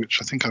like that, which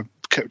I think I've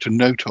kept a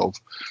note of,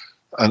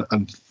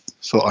 and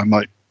thought I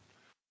might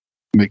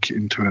make it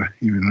into an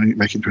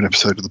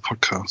episode of the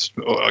podcast,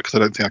 because I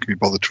don't think I can be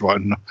bothered to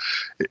write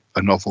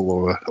a novel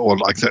or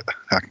like that.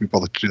 I can be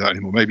bothered to do that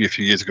anymore. Maybe a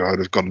few years ago I would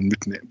have gone and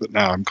written it, but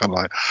now I'm kind of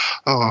like,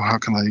 oh, how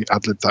can I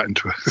ad-lib that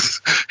into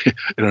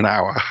in an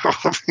hour?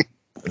 Right.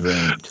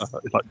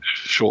 It's like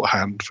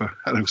shorthand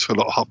and it was for a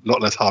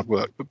lot less hard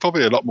work, but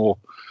probably a lot more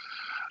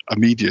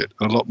immediate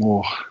and a lot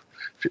more.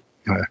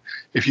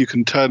 If you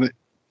can turn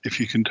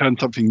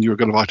something you're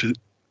going to write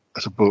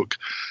as a book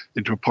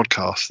into a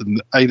podcast, then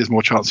there's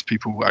more chance of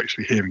people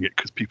actually hearing it,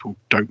 because people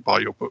don't buy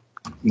your book,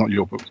 not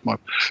your books.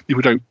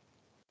 People don't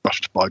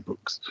rush to buy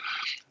books.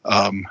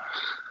 I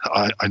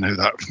know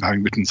that from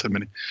having written so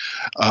many.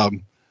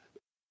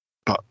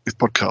 But with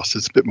podcasts,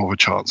 there's a bit more of a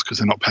chance because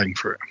they're not paying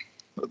for it,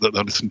 that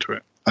they'll listen to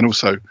it, and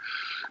also,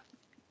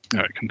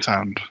 it can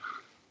sound,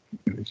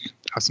 you can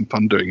have some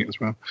fun doing it as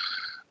well.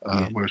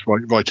 Whereas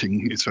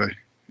writing is very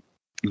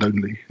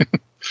lonely.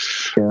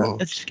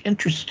 It's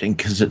interesting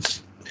because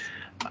it's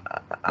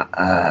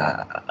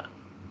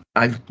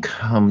I've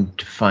come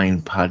to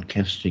find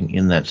podcasting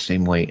in that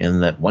same way, in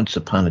that once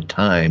upon a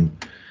time,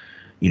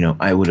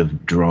 I would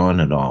have drawn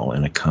it all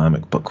in a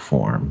comic book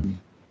form,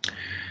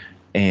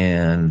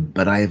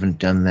 but I haven't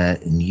done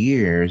that in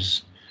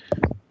years,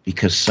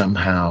 because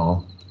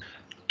somehow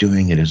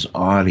doing it as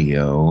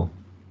audio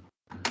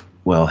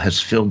has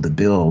filled the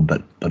bill,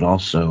 but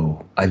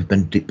also I've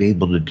been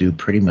able to do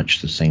pretty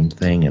much the same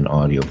thing in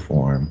audio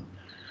form.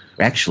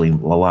 Actually, a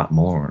lot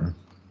more.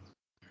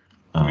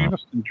 You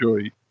must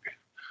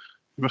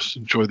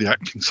enjoy the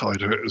acting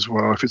side of it as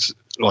well. If it's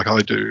like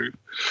I do,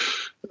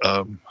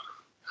 the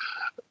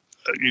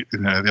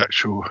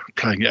actual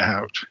playing it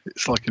out,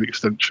 it's like an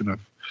extension of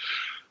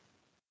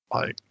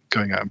like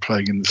going out and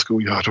playing in the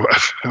schoolyard or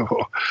whatever.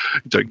 Or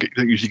you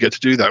don't usually get to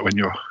do that when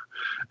you're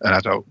an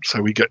adult.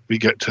 So we get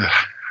to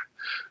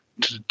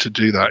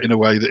do that in a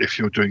way that if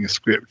you're doing a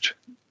script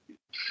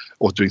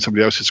or doing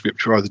somebody else's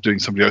script, you're either doing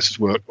somebody else's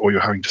work or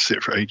you're having to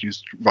sit for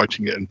ages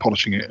writing it and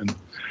polishing it,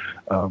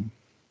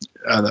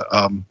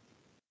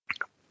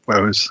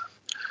 whereas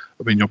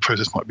your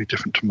process might be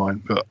different to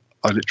mine, but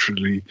I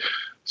literally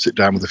sit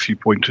down with a few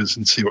pointers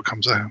and see what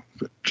comes out.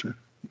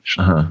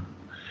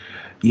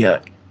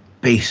 Yeah,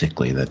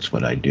 basically that's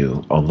what I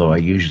do, although I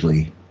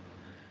usually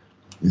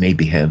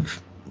maybe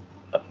have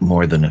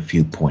more than a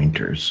few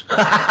pointers.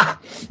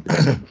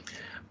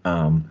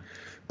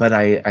 But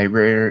I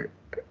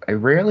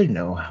rarely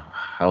know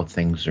how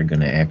things are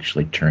going to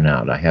actually turn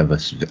out. I have a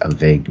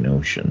vague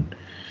notion,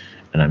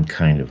 and I'm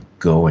kind of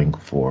going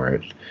for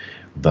it.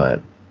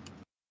 But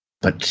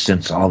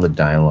since all the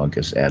dialogue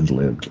is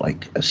ad-libbed,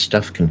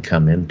 stuff can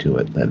come into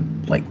it that,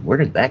 where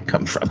did that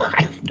come from?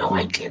 I have no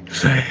idea.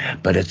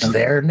 But it's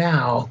there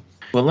now.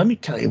 Well, let me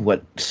tell you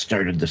what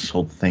started this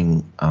whole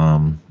thing.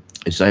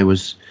 Is I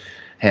was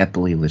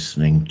happily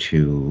listening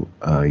to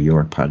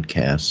your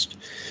podcast,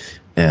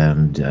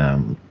 and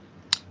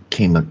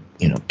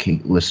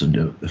listen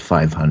to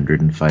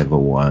 500 and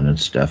 501 and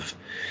stuff.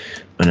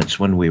 And it's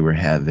when we were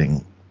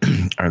having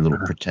our little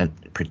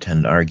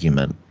pretend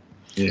argument.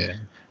 Yeah.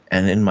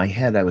 And in my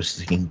head, I was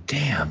thinking,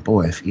 damn,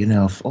 boy,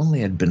 if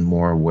only I'd been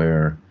more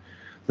aware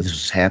that this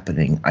was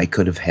happening, I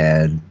could have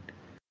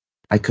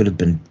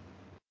been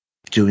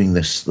doing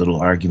this little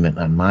argument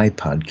on my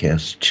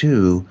podcast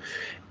too,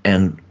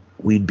 and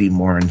we'd be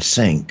more in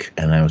sync.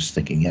 And I was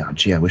thinking, yeah,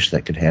 gee, I wish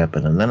that could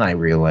happen. And then I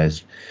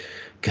realized,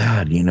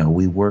 God,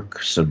 we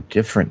work so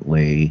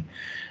differently,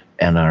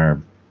 and our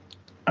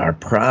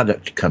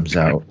product comes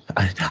out.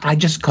 I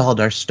just called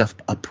our stuff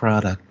a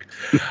product.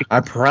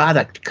 Our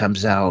product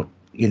comes out,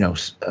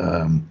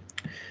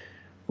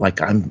 like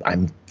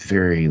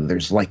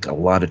there's like a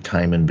lot of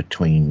time in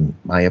between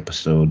my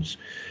episodes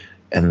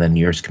and then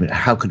yours.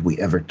 How could we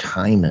ever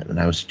time it? And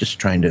I was just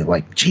trying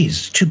to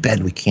geez, too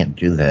bad we can't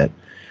do that.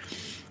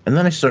 And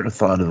then I sort of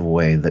thought of a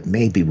way that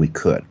maybe we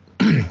could.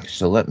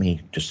 So let me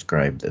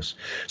describe this.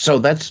 So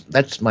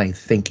that's my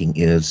thinking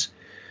is,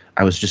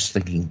 I was just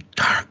thinking,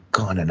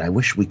 doggone it, I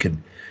wish we could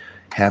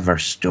have our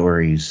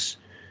stories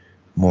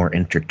more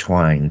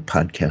intertwined,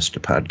 podcast to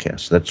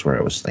podcast. That's where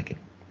I was thinking.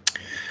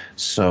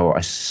 So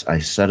I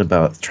set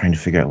about trying to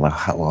figure out,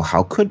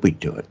 how could we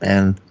do it?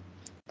 And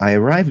I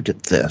arrived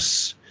at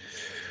this.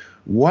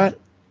 What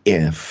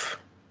if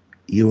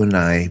you and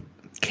I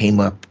came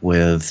up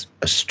with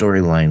a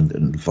storyline that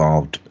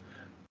involved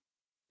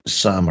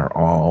some or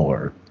all,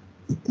 or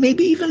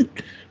maybe even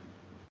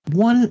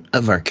one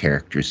of our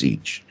characters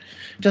each?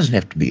 It doesn't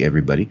have to be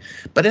everybody.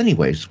 But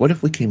anyways, what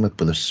if we came up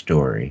with a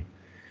story,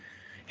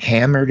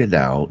 hammered it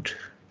out,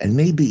 and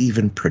maybe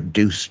even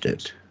produced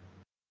it?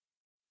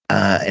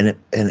 And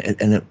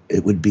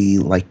it would be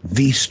like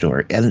the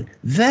story. And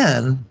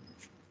then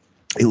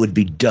it would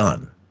be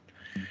done.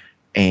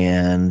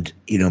 And,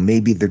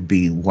 maybe there'd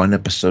be one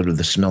episode of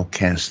the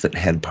Smellcast that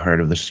had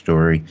part of the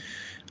story,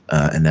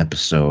 an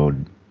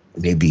episode,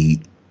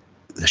 maybe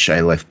the Shy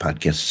Life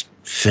podcast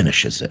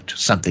finishes it,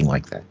 something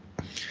like that.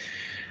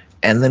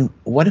 And then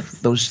what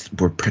if those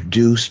were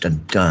produced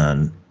and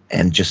done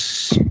and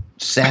just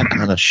sat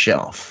on a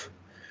shelf?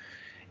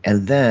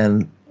 And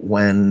then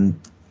when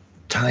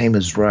time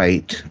is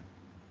right,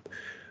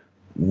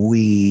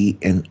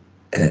 and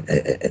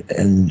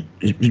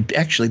it'd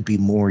actually be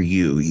more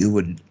you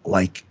would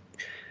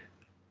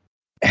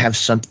have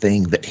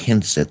something that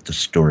hints at the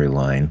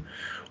storyline,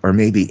 or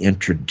maybe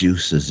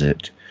introduces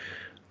it,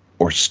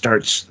 or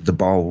starts the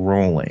ball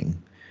rolling,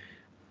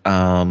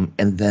 and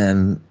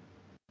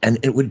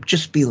it would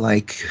just be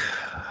like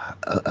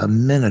a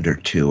minute or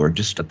two, or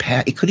just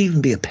it could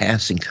even be a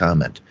passing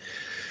comment,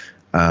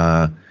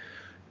 and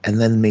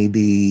then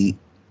maybe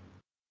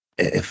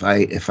if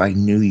I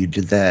knew you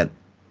did that,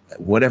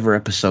 whatever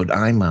episode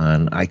I'm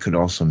on, I could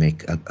also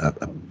make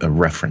a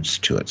reference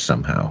to it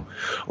somehow,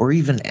 or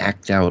even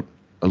act out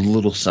a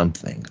little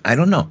something. I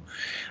don't know.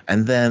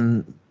 And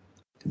then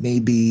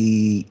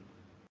maybe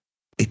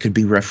it could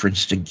be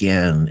referenced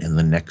again in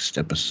the next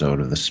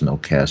episode of the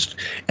Smellcast,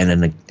 and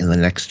in the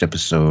next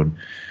episode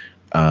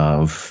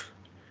of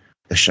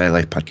the Shy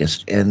Life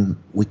podcast. And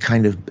we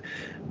kind of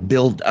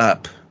build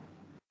up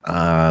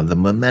the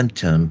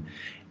momentum.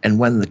 And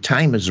when the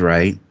time is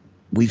right,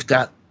 we've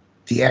got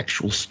the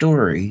actual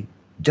story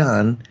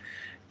done,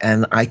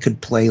 and I could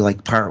play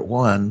part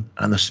one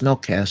on the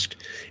Smellcast,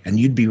 and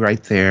you'd be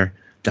right there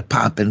to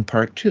pop in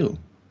part two.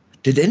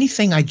 Did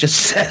anything I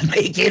just said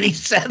make any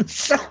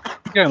sense?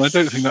 Yeah, and I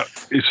don't think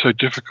that is so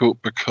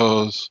difficult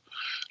because,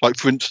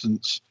 for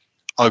instance,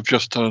 I've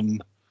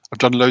done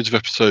loads of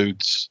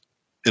episodes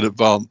in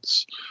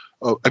advance.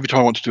 Every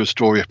time I want to do a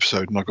story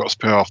episode and I've got a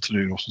spare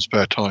afternoon or some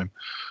spare time,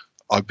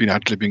 I've been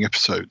ad-libbing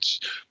episodes.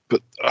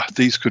 But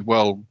these could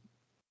well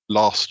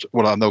last.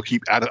 And I'll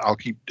keep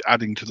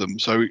adding to them.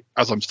 So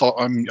as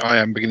I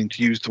am beginning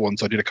to use the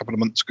ones I did a couple of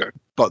months ago.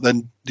 But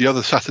then the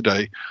other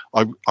Saturday,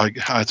 I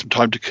had some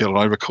time to kill, and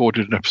I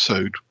recorded an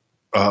episode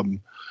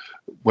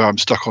where I'm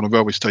stuck on a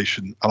railway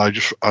station,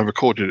 and I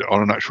recorded it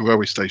on an actual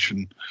railway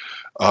station,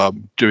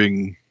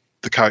 doing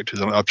the characters,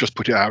 and I've just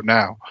put it out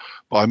now.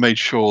 But I made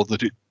sure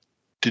that it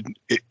didn't,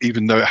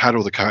 even though it had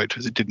all the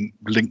characters, it didn't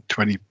link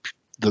to any.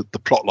 The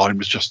plot line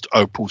was just,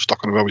 Paul's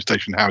stuck on a railway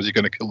station. How is he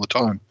going to kill the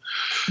time?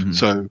 Mm-hmm.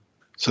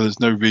 So there's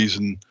no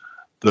reason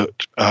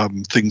that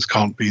things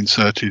can't be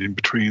inserted in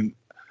between,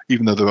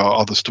 even though there are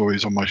other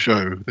stories on my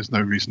show. There's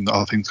no reason that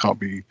other things can't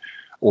be,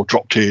 or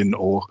dropped in,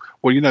 or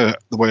the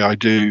way I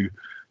do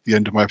the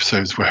end of my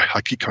episodes where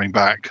I keep coming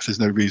back. There's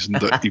no reason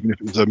that even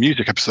if it was a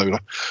music episode,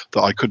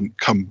 that I couldn't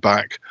come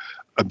back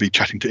and be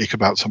chatting to Ick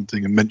about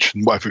something and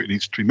mention whatever it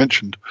needs to be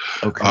mentioned.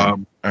 Okay. All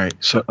right.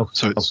 So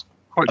it's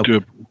quite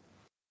doable.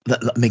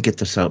 Let me get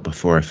this out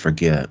before I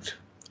forget.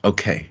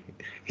 Okay,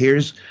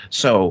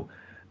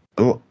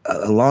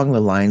 along the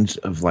lines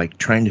of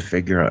trying to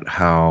figure out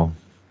how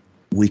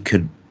we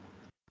could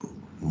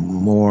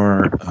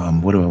more,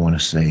 what do I want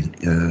to say,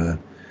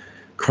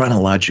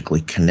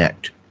 chronologically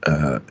connect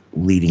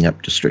leading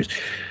up to stories.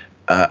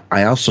 I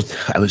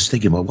was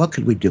thinking, well, what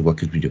could we do?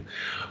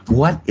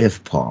 What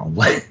if, Paul,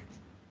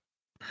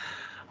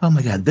 Oh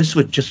my God, this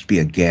would just be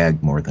a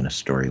gag more than a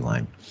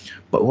storyline.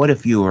 But what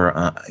if you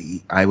were,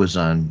 I was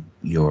on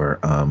your,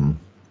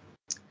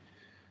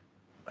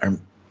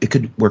 it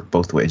could work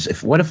both ways.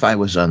 What if I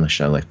was on the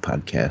Shy Life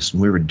podcast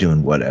and we were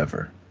doing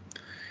whatever,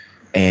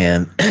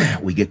 and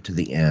we get to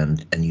the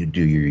end and you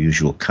do your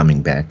usual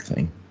coming back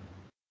thing?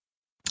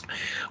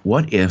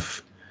 What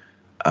if,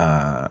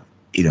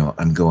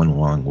 I'm going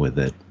along with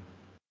it,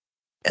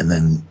 and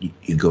then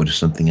you go to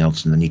something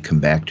else, and then you come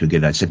back to it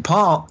again. I said,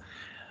 Paul,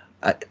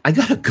 I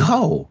gotta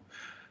go.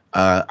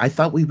 I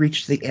thought we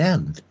reached the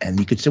end. And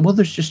you could say, well,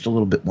 there's just a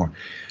little bit more.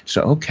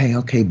 So,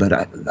 okay, but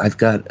I've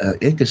got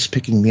Icus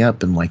picking me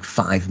up in like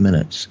 5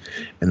 minutes.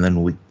 And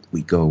then we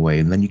go away,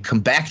 and then you come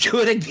back to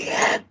it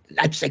again.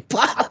 I'd say,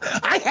 Paul,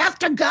 I have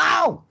to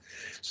go.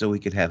 So we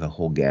could have a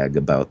whole gag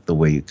about the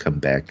way you come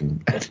back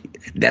and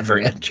never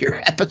end your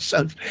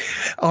episodes.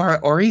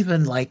 Or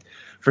even like,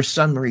 for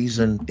some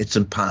reason, it's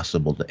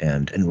impossible to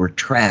end, and we're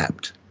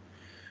trapped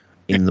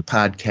in the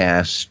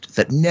podcast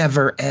that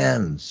never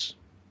ends.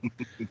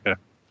 Yeah.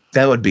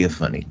 That would be a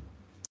funny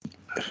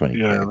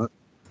yeah.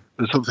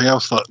 There's something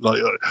else that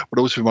what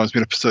also reminds me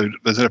of an episode.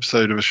 There's an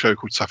episode of a show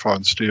called Sapphire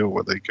and Steel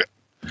where they get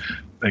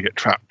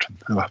trapped.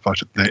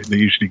 They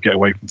usually get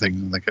away from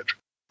things, and they get.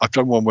 I've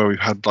done one where we've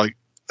had like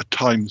a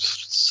time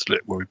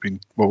slip where we've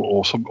been,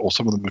 or some of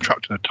them were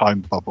trapped in a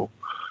time bubble.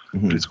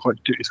 Mm-hmm. But it's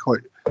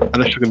quite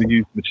unless you're going to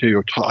use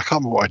material. I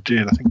can't remember what I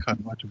did. I think I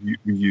might have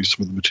reused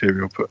some of the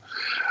material, but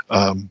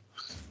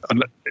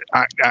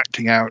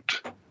acting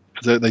out.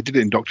 They did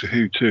it in Doctor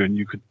Who too, and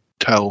you could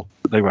tell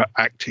they were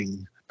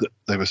acting that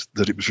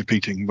it was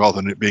repeating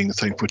rather than it being the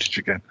same footage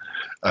again.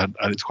 And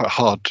it's quite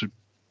hard to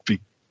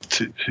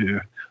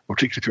particularly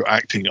if you're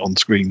acting on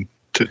screen,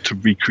 to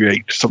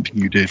recreate something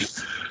you did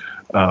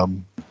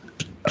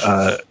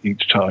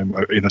each time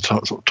in a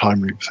sort of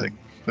time loop thing.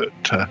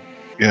 But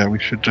yeah, we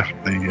should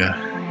definitely do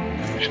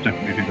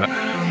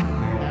that.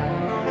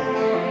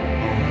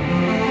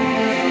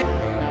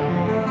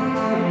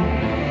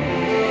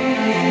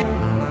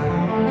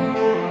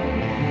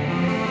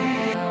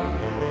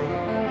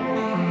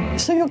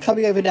 So you're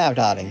coming over now,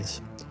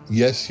 darlings?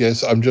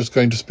 Yes. I'm just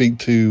going to speak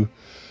to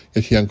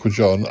Yeti Uncle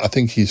John. I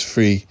think he's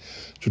free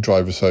to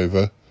drive us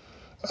over.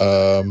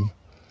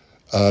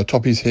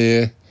 Toppy's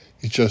here.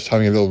 He's just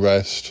having a little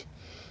rest,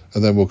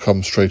 and then we'll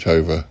come straight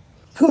over.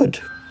 Good.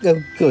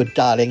 Oh, good,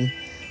 darling.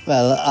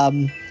 Well,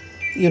 I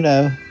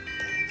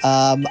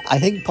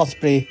think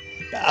possibly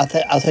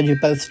I'll send you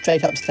both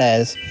straight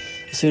upstairs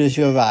as soon as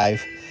you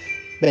arrive.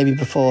 Maybe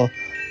before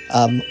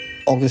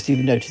August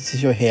even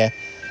notices you're here.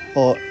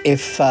 Or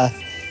if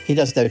he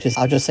does notice,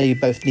 I'll just say you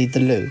both need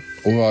the loo.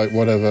 All right,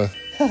 whatever.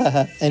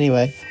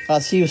 Anyway, I'll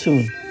see you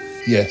soon.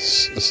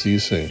 Yes, I'll see you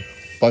soon.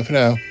 Bye for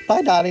now.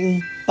 Bye,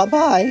 darling.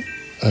 Bye-bye.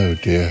 Oh,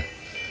 dear.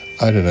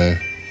 I don't know.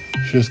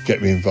 She just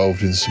get me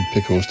involved in some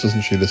pickles,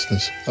 doesn't she,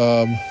 listeners?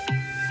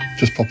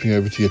 Just popping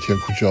over to Yeti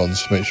Uncle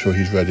John's to make sure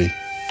he's ready.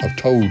 I've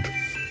told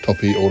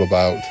Toppy all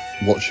about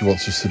what she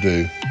wants us to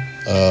do.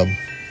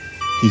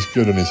 He's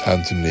good on his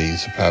hands and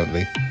knees,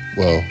 apparently.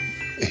 Well,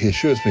 he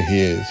assures me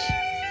he is.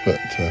 But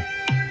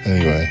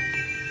anyway.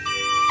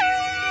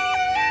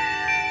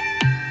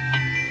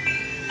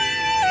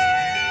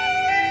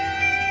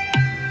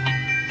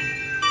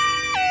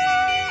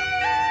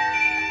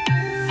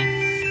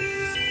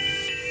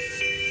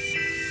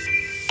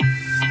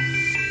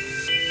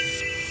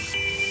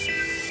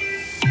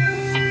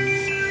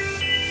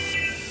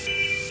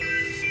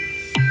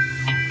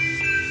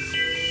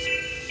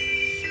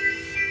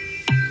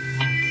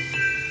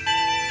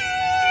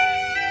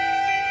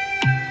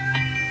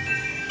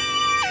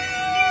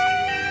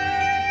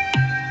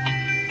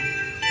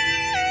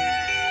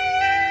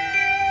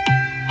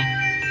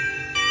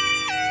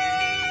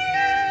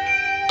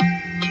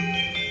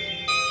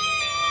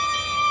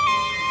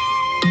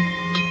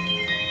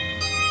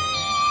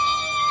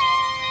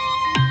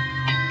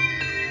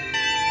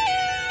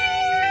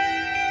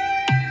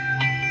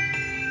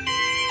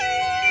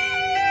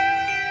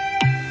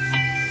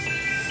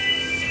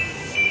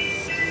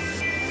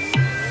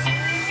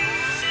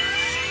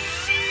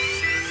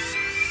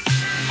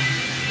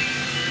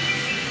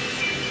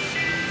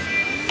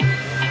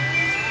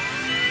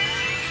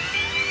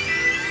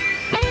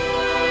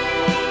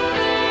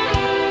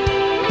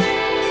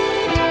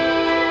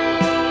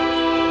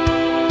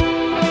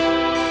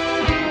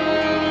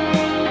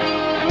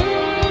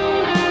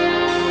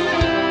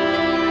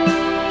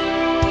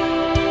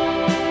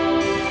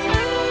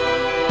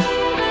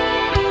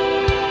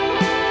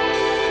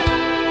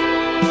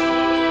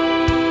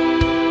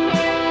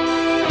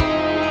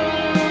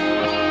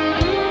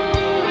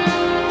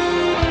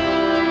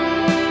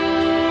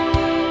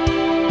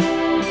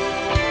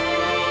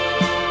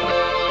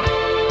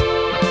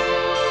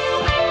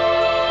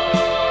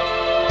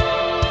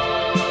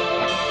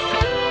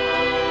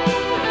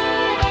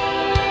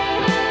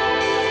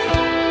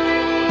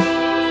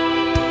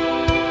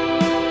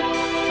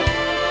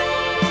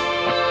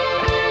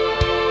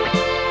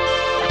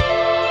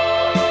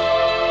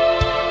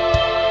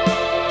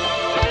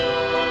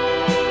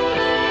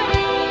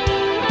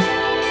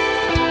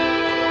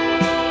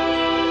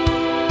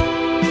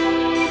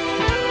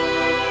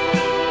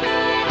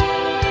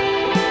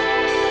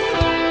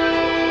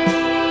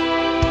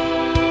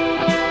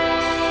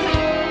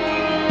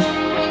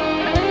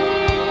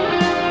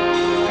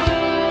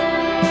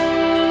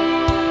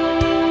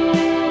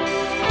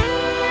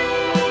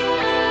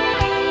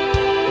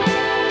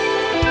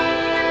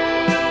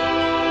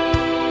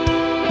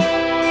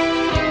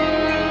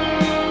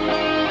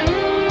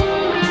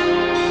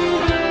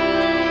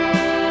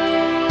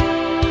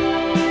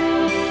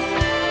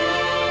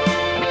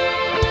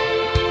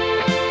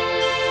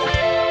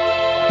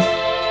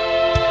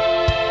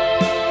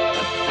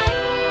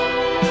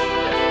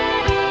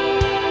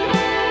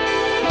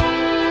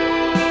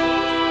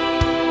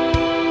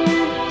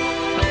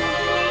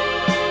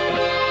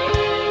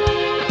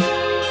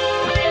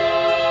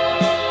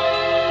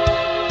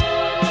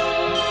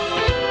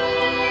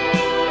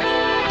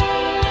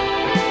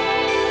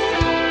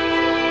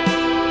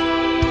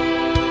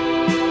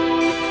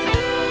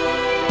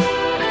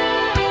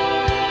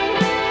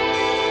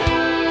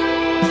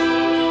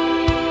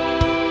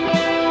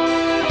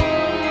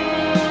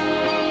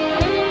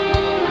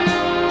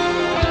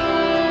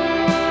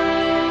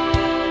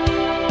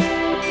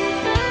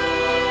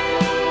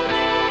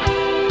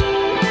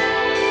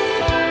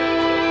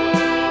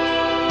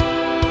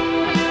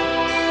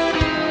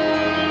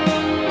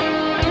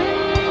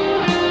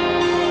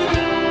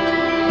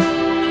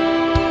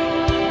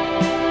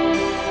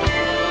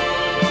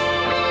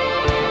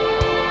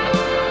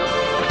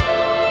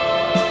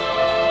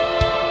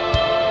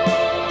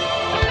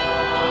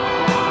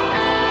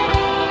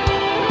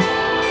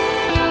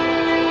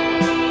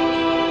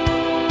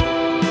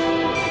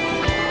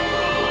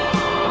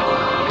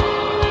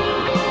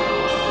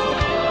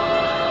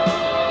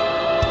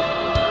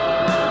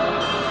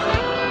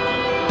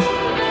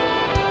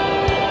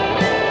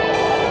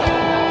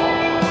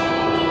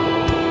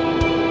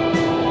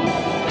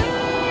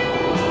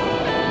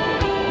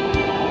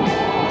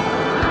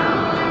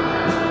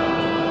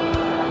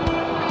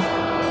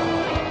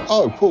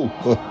 Oh, Paul.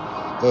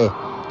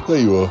 There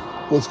you are.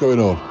 What's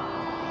going on?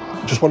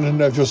 Just wanted to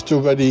know if you're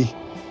still ready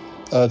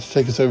to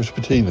take us over to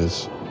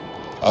Bettina's.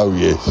 Oh,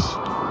 yes.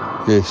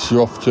 Yes,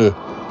 you're off to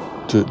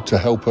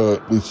help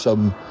her with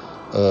some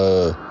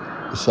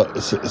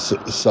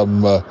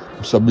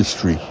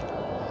mystery.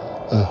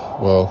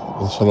 Well,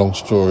 that's a long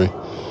story.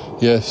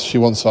 Yes, she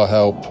wants our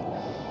help.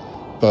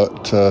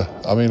 But,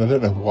 I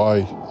don't know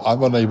why.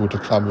 I'm unable to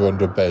clamber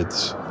under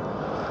beds.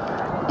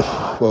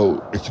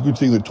 Well, it's a good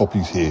thing that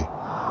Toppy's here.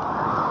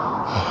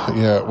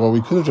 Yeah, well,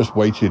 we could have just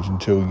waited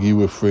until you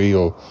were free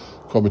or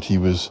Cromitty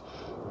was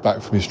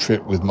back from his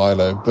trip with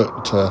Milo,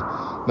 but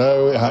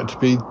no, it had to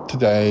be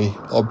today.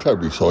 I'm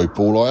terribly sorry,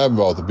 Paul. I am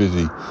rather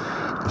busy,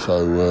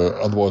 so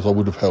otherwise I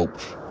would have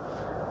helped.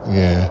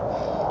 Yeah.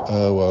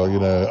 Well,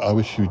 I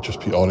wish you'd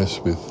just be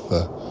honest with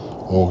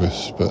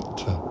August,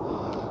 but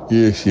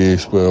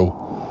yes, well,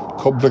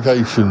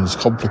 complications.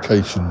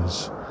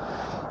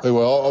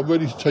 Anyway, I'm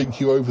ready to take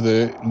you over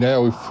there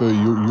now if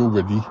you're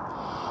ready.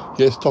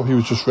 Yes, Toppy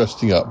was just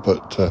resting up,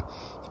 but I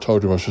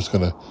told him I was just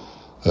going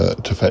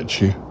to fetch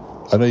you.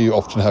 I know you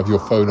often have your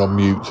phone on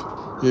mute.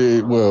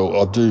 Yeah,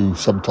 well, I do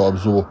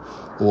sometimes, or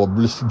I'm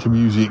listening to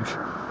music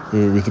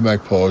with the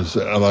magpies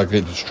and I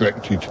get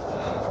distracted.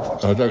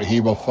 I don't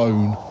hear my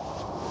phone.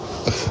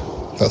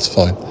 That's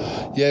fine.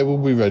 Yeah, we'll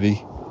be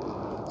ready.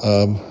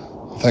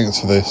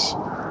 Thanks for this.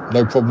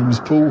 No problems,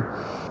 Paul.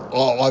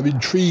 I'm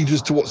intrigued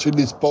as to what's in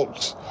this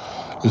box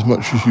as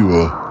much as you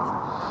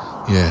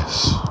are.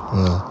 Yes,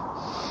 well,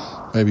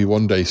 maybe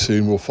one day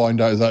soon we'll find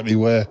out exactly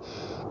where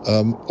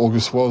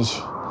August was,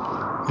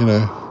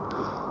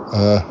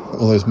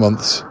 all those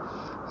months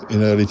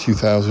in early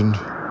 2000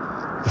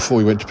 before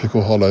we went to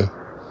Pickle Hollow.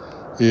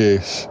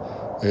 Yes,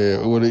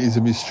 well, it is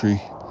a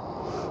mystery.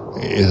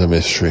 It is a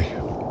mystery.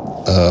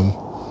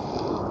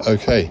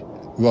 Okay,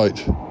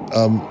 right,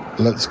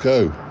 let's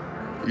go.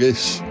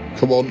 Yes,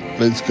 come on,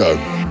 let's go.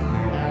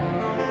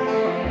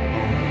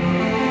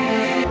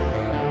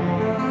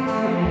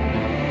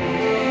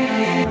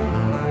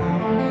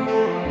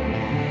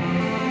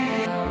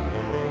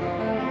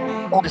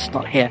 August's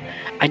not here.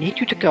 I need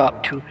you to go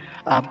up to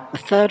the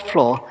third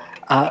floor,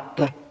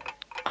 the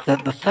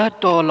third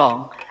door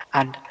along,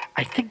 and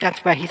I think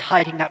that's where he's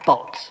hiding that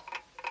box.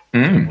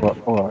 All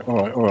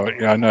right.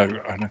 Yeah, I know.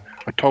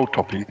 I told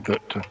Toppy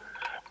that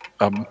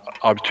I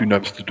was too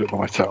nervous to do it by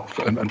myself,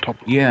 and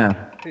Toppy. Yeah.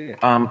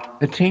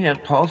 Bettina,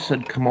 Paul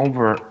said come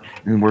over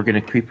and we're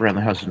going to creep around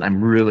the house, and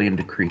I'm really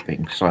into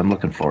creeping, so I'm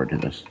looking forward to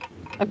this.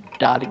 Oh,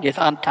 darling, yes,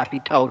 Aunt Tappy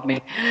told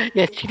me.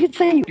 Yes, she did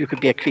say you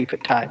could be a creep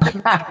at times.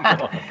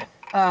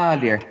 Oh,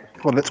 dear.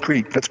 Well, let's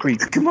creep.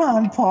 Come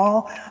on,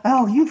 Paul.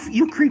 Oh,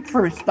 you creep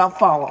first. I'll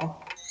follow.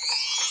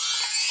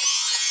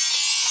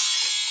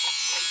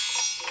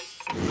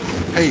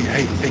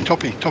 Hey,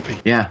 Toppy.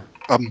 Yeah.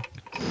 I'm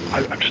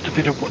just a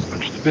bit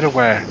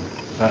aware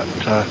that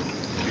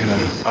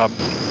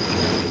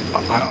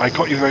I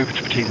got you over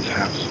to Bettina's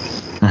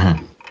house.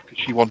 Mm-hmm.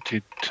 She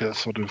wanted to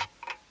sort of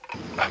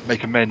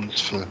make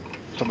amends for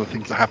some of the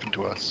things that happened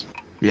to us.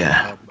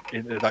 Yeah.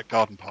 In that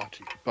garden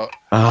party, but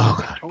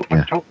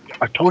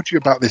I told you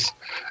about this,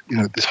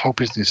 this whole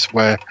business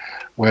where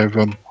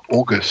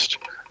August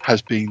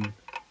has been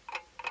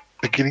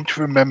beginning to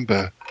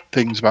remember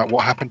things about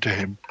what happened to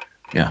him.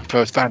 Yeah.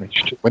 First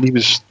vanished when he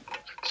was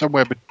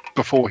somewhere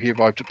before he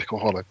arrived at Pickle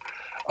Hollow.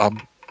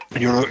 And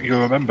you'll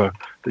remember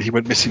that he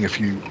went missing a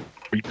few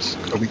weeks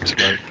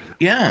ago.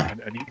 Yeah.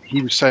 And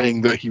he was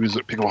saying that he was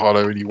at Pickle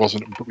Hollow and he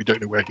wasn't, but we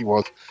don't know where he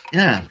was.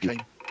 Yeah.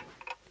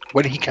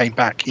 When he came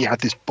back, he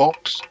had this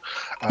box,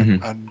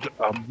 and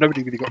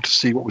nobody really got to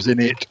see what was in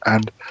it.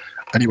 And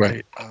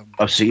anyway,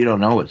 so you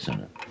don't know what's in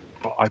it?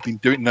 But I've been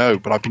doing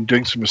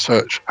some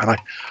research, and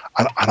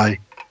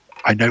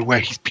I know where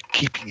he's been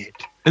keeping it.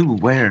 Ooh,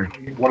 where?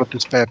 In one of the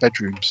spare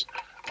bedrooms.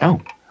 Oh,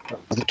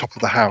 at the top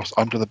of the house,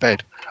 under the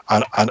bed,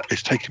 and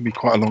it's taken me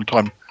quite a long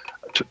time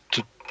to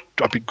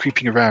I've been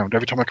creeping around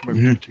every time I come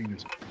over to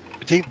Bettina's.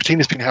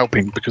 Bettina's been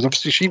helping because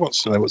obviously she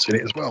wants to know what's in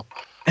it as well.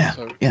 Yeah.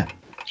 So, yeah.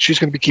 She's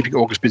going to be keeping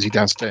August busy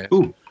downstairs.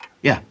 Ooh,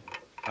 yeah.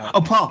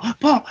 Paul,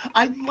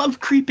 I love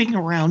creeping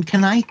around.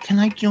 Can I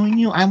join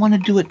you? I want to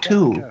do it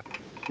too.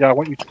 Yeah, I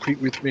want you to creep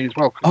with me as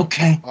well.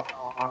 Okay.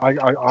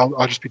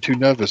 I'll just be too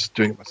nervous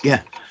doing it myself.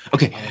 Yeah.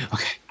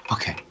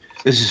 Okay.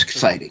 This is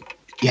exciting.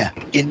 Yeah.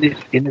 In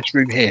this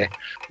room here.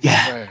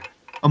 Yeah.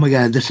 Oh my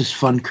God, this is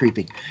fun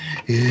creeping.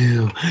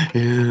 Ew,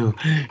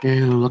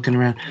 looking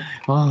around.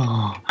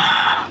 Oh.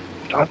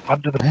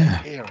 Under the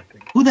bed here, I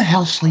think. Who the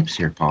hell sleeps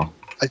here, Paul?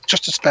 It's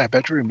just a spare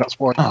bedroom, that's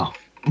why. Oh,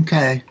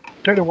 okay.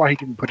 Don't know why he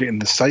didn't put it in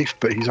the safe,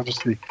 but he's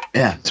obviously...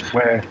 Yeah. It's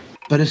where...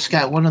 But it's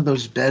got one of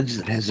those beds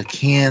that has a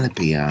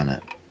canopy on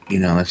it.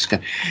 It's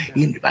got...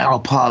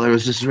 Paul, there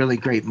was this really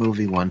great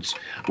movie once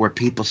where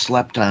people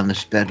slept on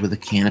this bed with a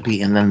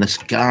canopy, and then this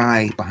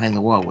guy behind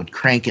the wall would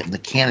crank it, and the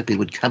canopy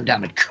would come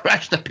down and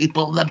crush the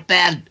people in the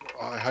bed.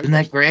 Isn't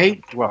that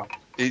great? Well,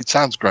 it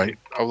sounds great.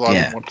 Although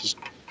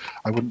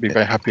I wouldn't be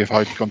very happy if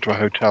I'd gone to a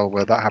hotel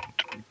where that happened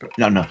to me. But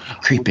no,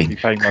 creeping. I wouldn't be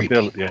paying my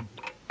bill at the end.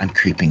 I'm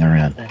creeping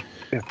around.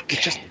 Yeah,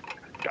 it's just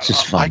This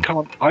is fun. I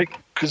can't.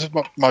 Because of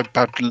my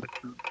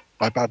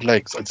bad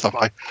legs and stuff.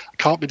 I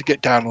can't really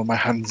get down on my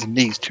hands and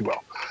knees too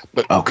well.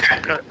 But okay.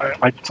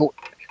 I thought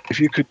if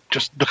you could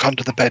just look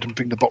under the bed and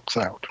bring the box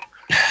out.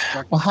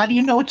 Well, how do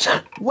you know it's?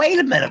 Wait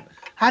a minute.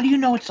 How do you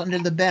know it's under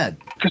the bed?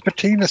 Because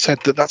Bettina said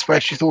that's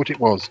where she thought it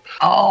was.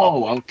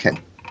 Oh, okay.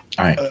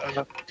 All right.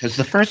 Because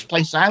the first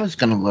place I was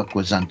going to look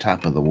was on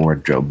top of the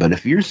wardrobe. But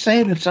if you're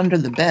saying it's under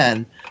the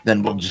bed,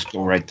 then we'll just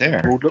go right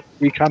there. Well, look,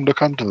 we can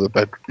look under the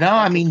bed. No,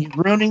 I mean, you're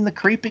ruining the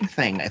creeping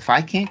thing. If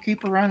I can't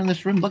creep around in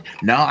this room, look.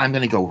 No, I'm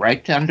going to go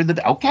right to under the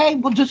bed. Okay,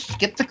 we'll just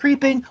skip the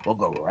creeping. We'll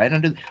go right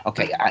under.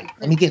 Okay,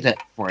 let me get that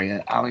for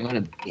you. I'm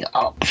going to.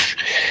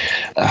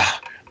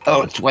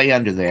 Oh, it's way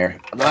under there.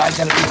 I got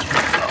to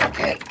reach.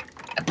 Okay.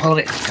 I pulled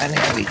it. It's kind of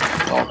heavy.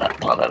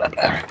 Pull it up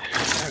there.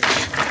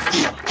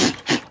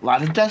 A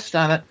lot of dust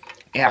on it.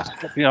 Yeah. It's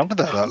not been under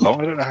there that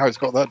long. I don't know how it's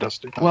got that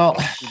dusty. Well,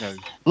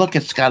 look,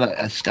 it's got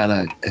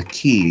a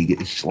key.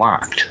 It's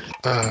locked.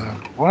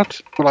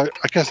 What? Well,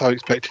 I guess I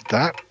expected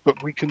that. But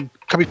can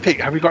we pick?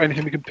 Have we got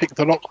anything we can pick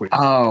the lock with?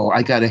 Oh,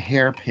 I got a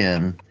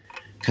hairpin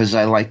because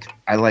I like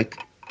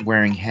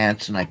wearing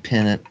hats and I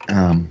pin it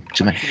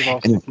to my. I should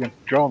have asked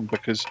John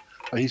because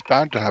he's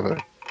bound to have a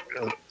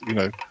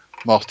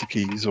master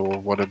keys or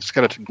whatever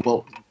skeleton.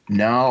 Well,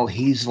 no,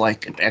 he's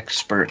like an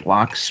expert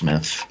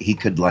locksmith. He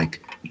could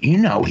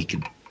he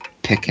could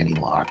pick any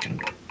lock.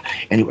 And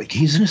anyway,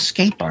 he's an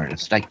escape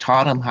artist. I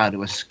taught him how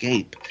to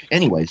escape.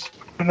 Anyways,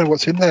 I don't know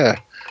what's in there.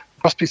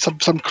 Must be some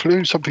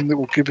clue, something that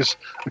will give us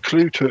a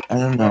clue to. I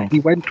don't know. He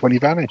went when he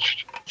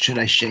vanished. Should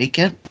I shake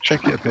it?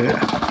 Shake it a bit. All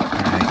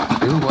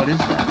right. Ooh, what is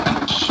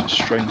that?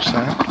 Strange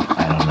sound.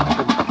 I don't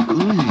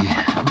know. Ooh,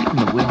 I'm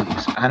getting the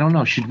willies. I don't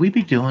know. Should we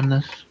be doing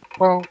this?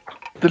 Well,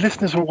 the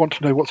listeners will want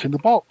to know what's in the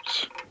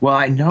box. Well,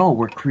 I know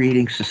we're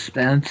creating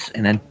suspense,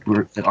 and then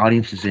the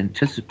audience is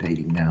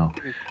anticipating now.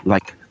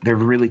 Like, they're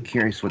really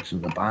curious what's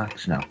in the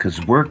box now,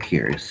 because we're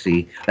curious.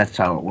 See, that's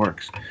how it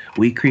works.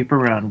 We creep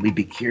around, we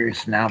be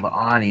curious. Now the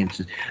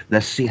audience,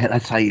 let's see,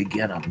 that's how you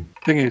get them.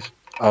 Thing is,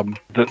 the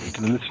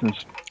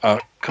listeners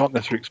can't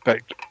necessarily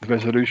expect the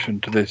resolution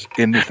to this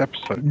in this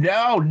episode.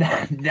 No,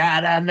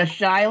 not on the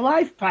Shy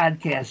Life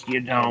podcast,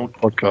 you don't.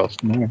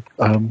 Podcast, no.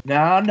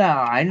 No,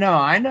 I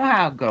know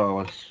how it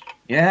goes.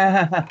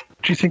 Yeah.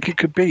 Do you think it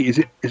could be?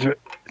 Is there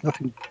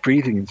nothing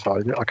breathing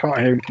inside it? I can't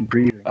hear anything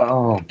breathing.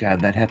 Oh,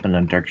 God, that happened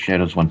on Dark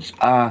Shadows once.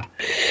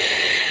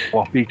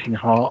 What, beating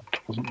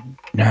heart? Wasn't it?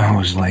 No, it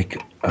was like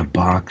a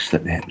box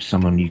that had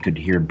someone you could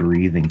hear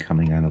breathing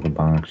coming out of the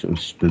box. It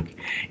was spooky.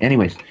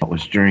 Anyways, it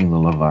was during the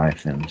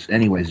Leviathans.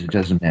 Anyways, it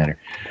doesn't matter.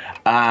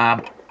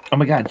 Oh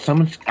my God,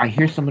 I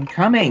hear someone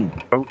coming.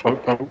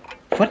 Oh.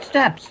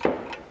 Footsteps.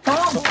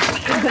 Oh,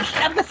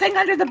 shove the thing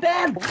under the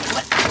bed.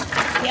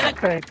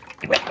 Get it.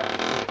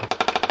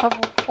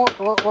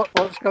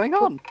 What's going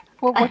on?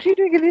 What are you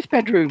doing in this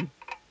bedroom?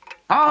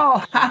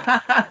 Oh,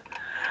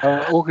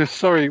 August,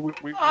 sorry.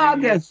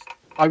 August.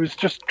 I was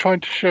just trying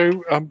to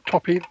show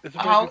Toppy.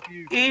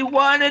 He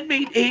wanted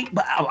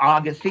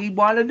August, he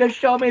wanted to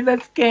show me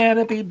this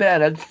canopy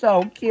bed. It's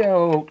so cute.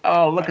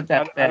 Oh, look at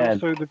that bed.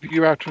 And also the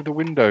view out of the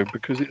window,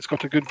 because it's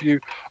got a good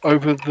view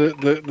over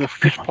the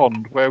fish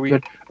pond where we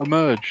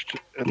emerged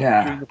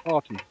during the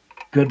party.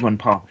 Good one,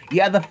 Paul.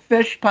 Yeah, the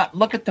fish pond.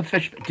 Look at the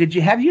fish.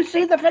 Have you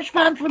seen the fish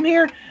pond from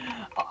here?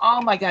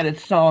 Oh my God,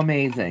 it's so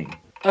amazing.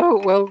 Oh,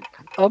 well,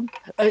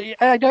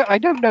 I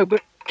don't know,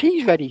 but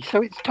tea's ready,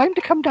 so it's time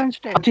to come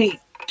downstairs.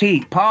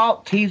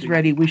 Paul, tea's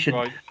ready. We should.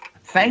 Right.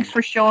 Thanks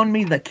for showing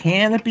me the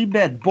canopy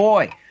bed.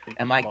 Boy,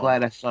 am I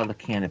glad I saw the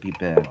canopy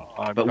bed.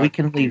 But we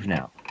can leave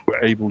now.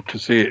 We're able to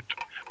see it.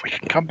 We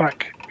can come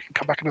back.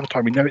 Another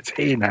time. We know it's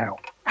here now.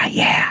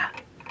 Yeah.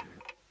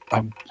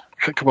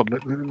 Come on,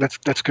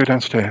 let's go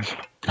downstairs.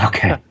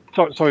 Okay.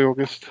 Sorry,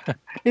 August.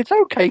 It's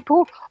okay,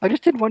 Paul. I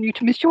just didn't want you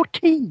to miss your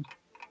tea.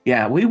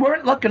 Yeah, we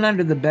weren't looking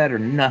under the bed or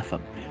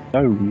nothing.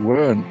 No, we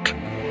weren't.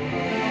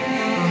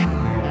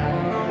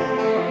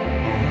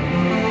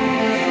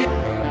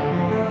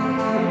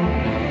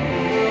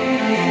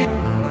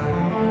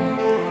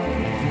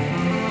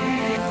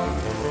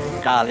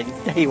 Darling,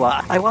 tell you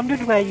what, I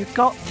wondered where you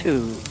got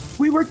to.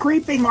 We were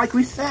creeping, like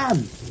we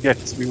said.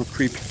 Yes, we were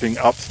creeping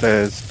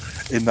upstairs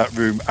in that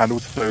room and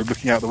also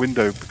looking out the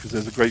window because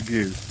there's a great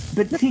view.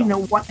 But Tina,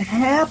 what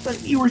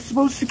happened? You were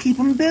supposed to keep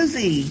him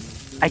busy.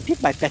 I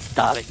did my best,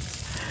 darling.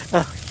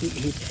 Oh,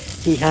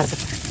 he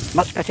has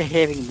much better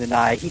hearing than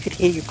I. He could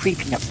hear you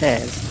creeping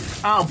upstairs.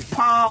 Oh,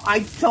 Paul,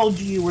 I told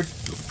you were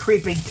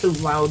creeping too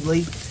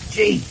loudly.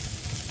 Gee.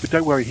 But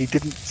don't worry, he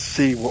didn't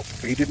see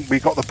we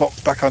got the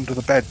box back under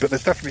the bed, but there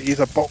definitely is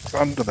a box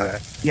under there.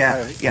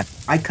 Yeah.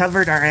 I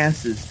covered our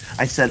asses.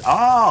 I said,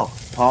 oh,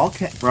 Paul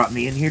brought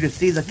me in here to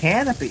see the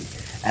canopy.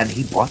 And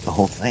he bought the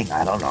whole thing.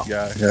 I don't know.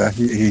 Yeah,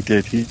 he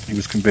did. He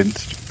was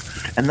convinced.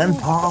 And then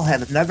Paul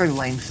had another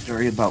lame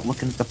story about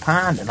looking at the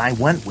pond, and I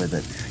went with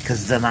it.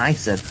 Because then I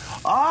said,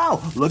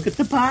 oh, look at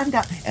the pond.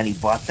 And he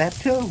bought that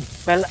too.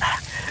 Well,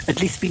 at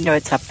least we know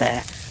it's up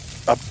there.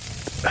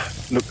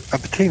 Look,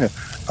 Bettina,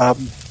 I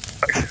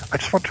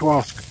just want to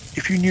ask,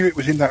 if you knew it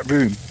was in that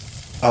room,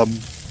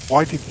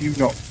 why did you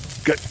not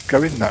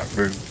go in that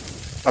room?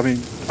 I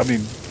mean,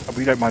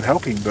 we don't mind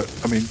helping, but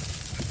I mean,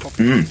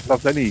 Toppy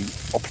loves any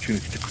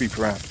opportunity to creep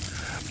around.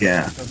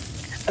 Yeah.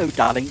 Oh,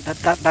 darling,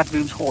 that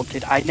room's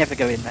haunted. I never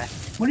go in there.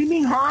 What do you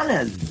mean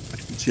haunted? I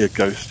didn't see a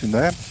ghost in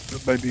there,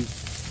 but maybe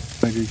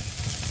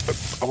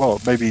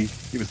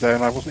it was there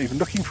and I wasn't even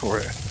looking for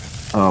it.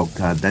 Oh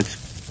God, that's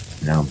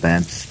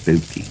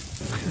spooky.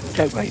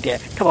 Don't worry, dear.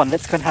 Come on,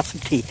 let's go and have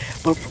some tea.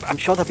 Well, I'm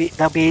sure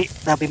there'll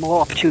be more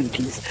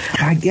opportunities.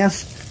 I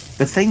guess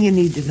the thing you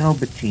need to know,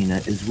 Bettina,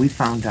 is we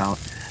found out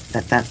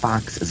that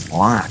box is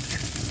locked.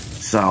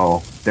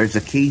 So there's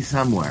a key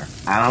somewhere.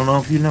 I don't know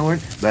if you know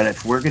it, but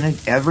if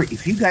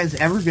you guys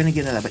ever gonna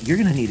get in that, you're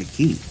gonna need a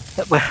key.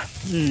 Well,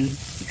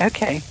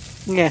 okay.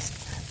 Yes.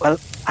 Well,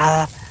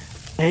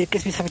 it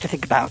gives me something to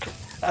think about.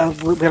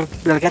 We'll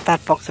get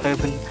that box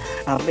open.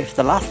 It's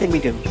the last thing we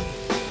do.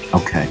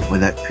 Okay. Well,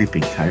 that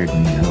creeping tired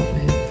me out,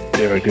 man.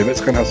 Yeah, dear.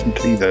 Let's go and have some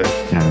tea there. All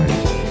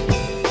right.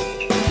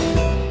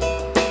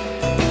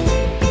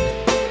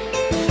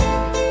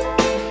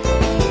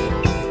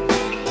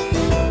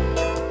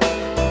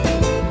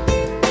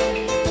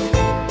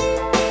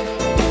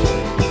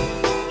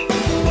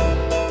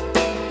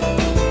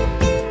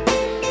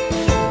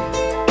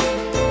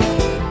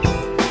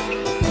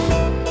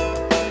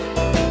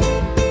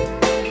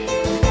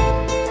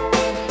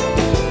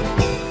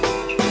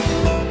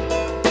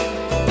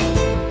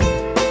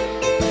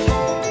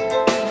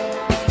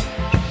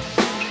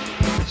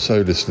 So,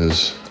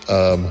 listeners,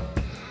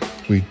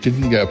 we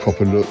didn't get a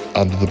proper look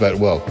under the bed.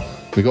 Well,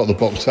 we got the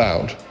box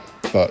out,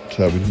 but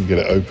we didn't get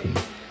it open.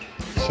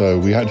 So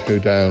we had to go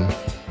down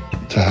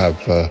to have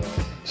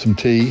some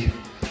tea,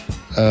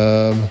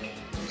 and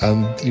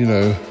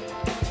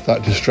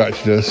that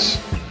distracted us.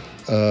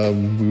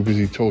 We were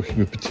busy talking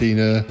with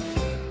Bettina.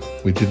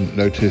 We didn't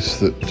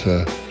notice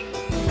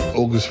that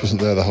August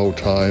wasn't there the whole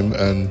time,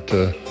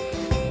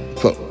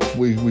 but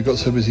we got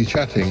so busy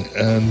chatting,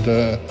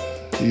 and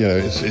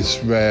it's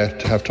rare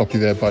to have Toppy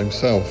there by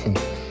himself. And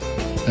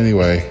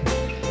anyway,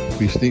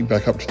 we sneaked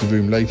back up to the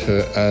room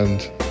later,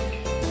 and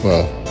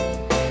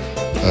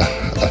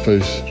I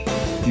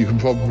suppose you can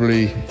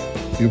probably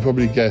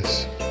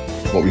guess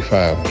what we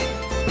found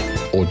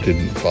or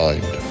didn't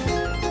find.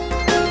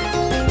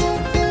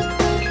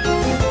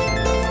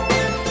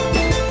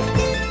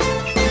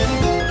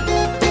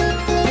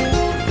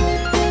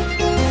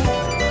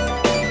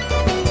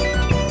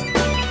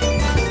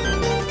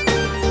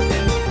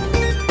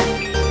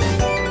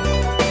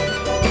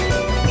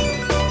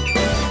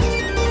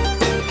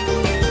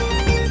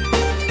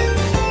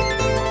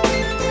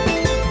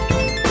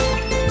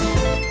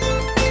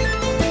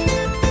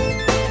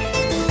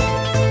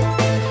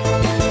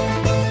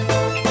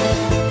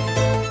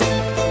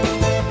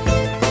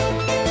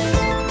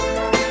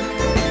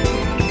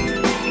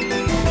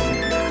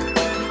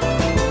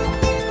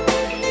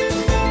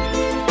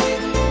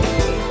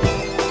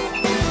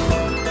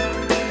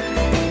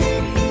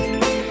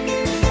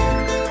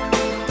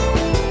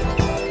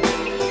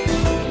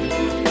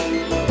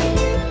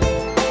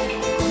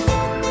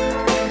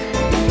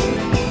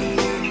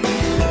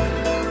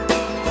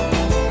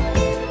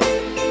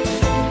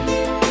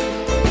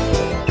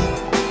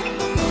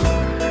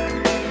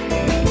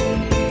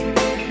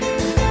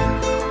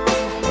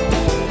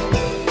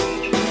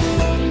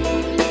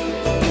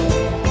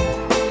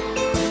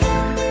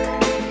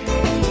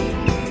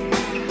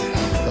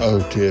 Oh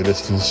dear,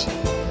 listeners,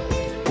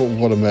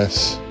 what a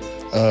mess.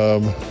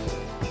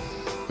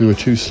 We were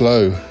too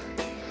slow,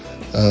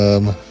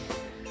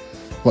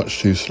 much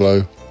too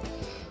slow.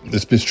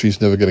 This mystery's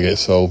never going to get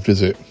solved,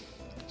 is it?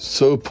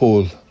 So,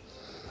 Paul,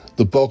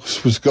 the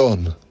box was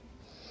gone.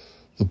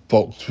 The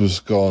box was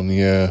gone,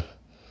 yeah.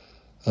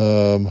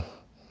 I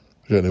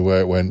don't know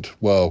where it went.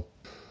 Well,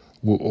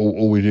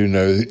 all we do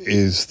know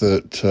is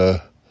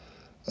that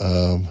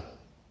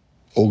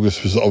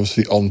August was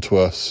obviously on to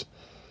us,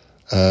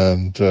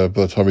 and by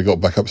the time we got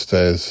back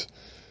upstairs,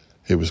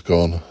 it was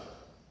gone.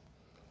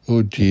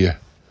 Oh dear.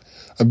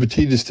 And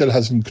Bettina still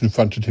hasn't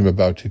confronted him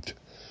about it.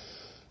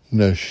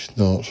 No, she's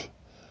not.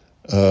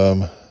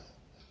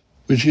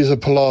 Which is a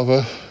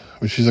palaver,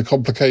 which is a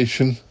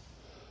complication.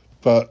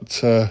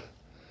 But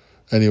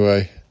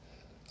anyway,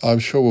 I'm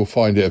sure we'll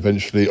find it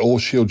eventually, or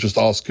she'll just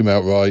ask him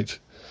outright.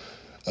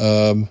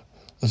 There's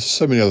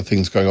so many other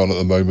things going on at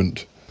the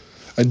moment.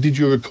 And did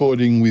your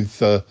recording with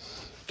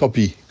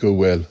Toppy go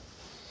well?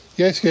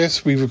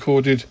 Yes, we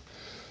recorded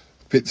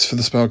bits for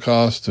the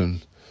Smellcast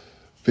and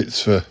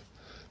bits for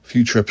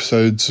future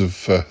episodes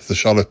of the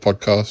Charlotte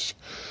podcast.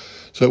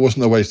 So it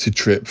wasn't a wasted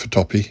trip for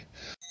Toppy.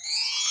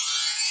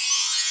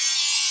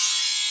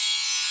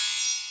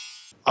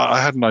 I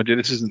had an idea.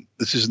 This isn't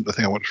the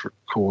thing I want to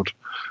record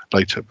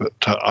later, but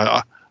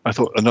I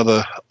thought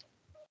another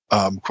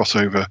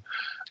crossover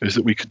is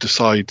that we could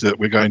decide that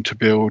we're going to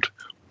build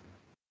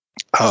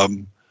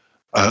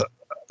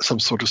some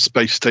sort of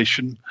space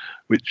station,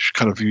 which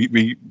kind of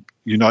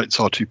unites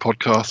our two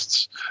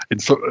podcasts.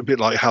 It's a bit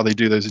like how they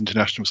do those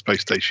international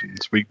space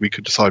stations. We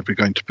could decide we're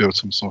going to build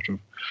some sort of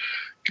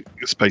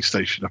space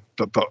station,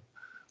 but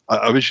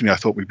Originally, I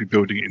thought we'd be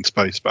building it in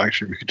space, but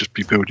actually we could just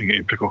be building it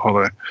in Pickle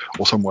Hollow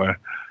or somewhere,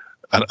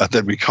 and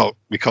then we can't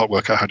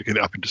work out how to get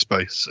it up into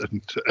space.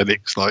 And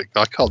Nick's like,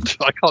 I can't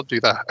do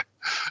that.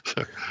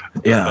 So,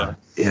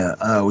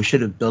 we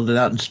should have built it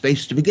out in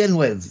space to begin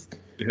with.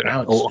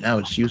 Yeah. Now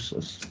it's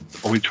useless.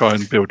 Or we try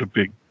and build a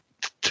big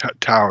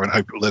tower and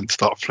hope it'll then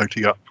start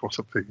floating up or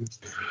something.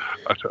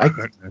 I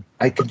don't know.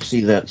 I could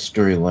see that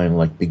storyline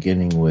like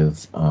beginning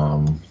with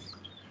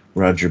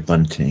Roger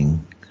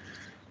Bunting,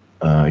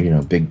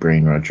 big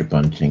brain Roger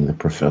Bunting, the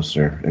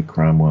professor at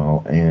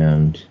Cromwell,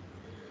 and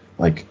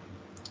like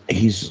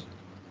he's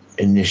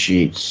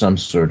initiates some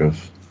sort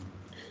of,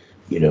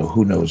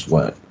 who knows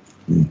what,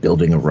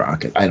 building a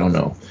rocket. I don't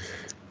know.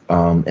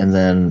 And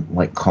then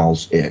like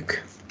calls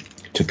Ick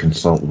to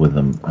consult with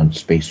him on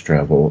space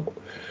travel.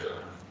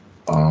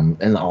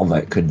 And all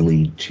that could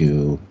lead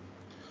to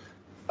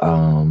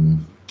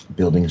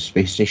building a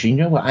space station. You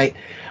know what?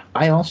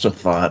 I also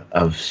thought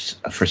of,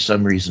 for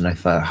some reason, I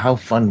thought, how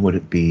fun would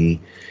it be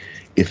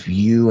if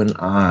you and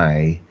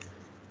I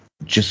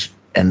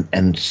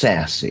and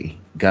Sassy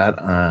got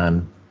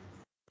on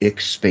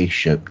Ick's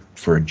spaceship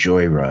for a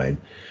joyride,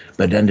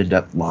 but ended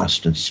up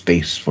lost in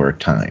space for a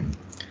time.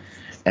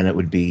 And it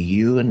would be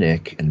you and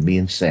Nick and me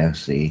and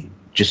Sassy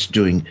just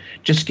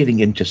getting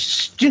into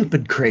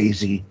stupid,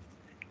 crazy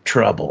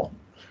trouble,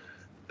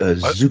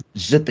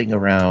 zipping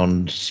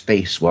around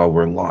space while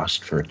we're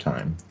lost for a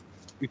time.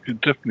 We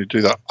could definitely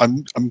do that.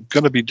 I'm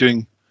going to be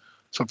doing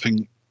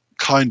something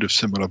kind of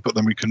similar, but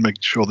then we can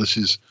make sure this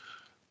is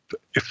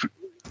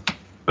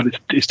but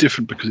it's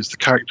different because the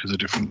characters are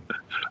different.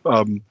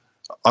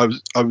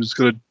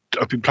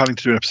 I've been planning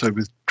to do an episode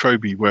with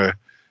Troby where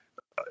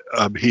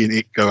he and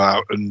Ick go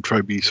out, and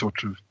Troby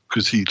sort of,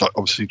 because he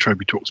obviously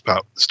Troby talks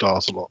about the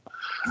stars a lot,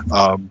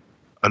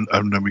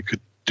 and then we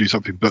could do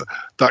something, but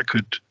that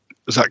could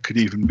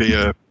even be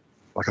a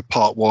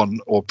part one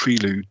or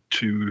prelude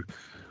to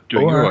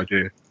doing your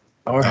idea.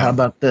 Or how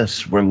about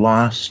this? We're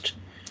lost,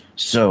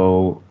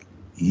 so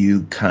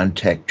you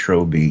contact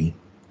Troby,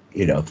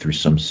 through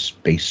some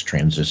space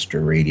transistor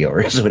radio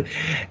or something,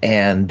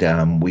 and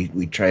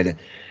we try to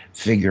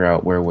figure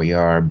out where we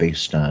are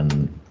based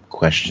on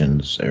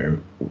questions,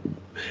 or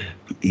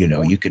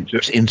you could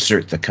just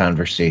insert the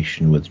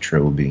conversation with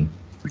Troby.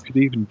 We could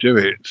even do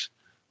it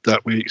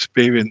that we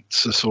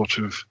experience a sort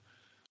of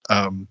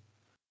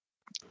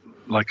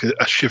like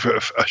a shiver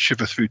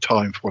through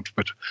time, for want of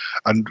better,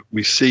 and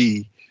we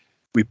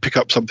pick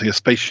up something, a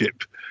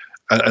spaceship,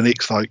 and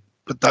it's like,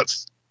 but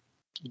that's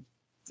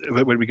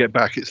when we get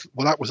back, it's,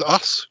 well, that was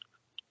us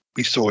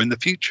we saw in the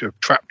future,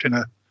 trapped in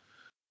a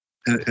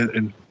I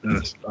don't know,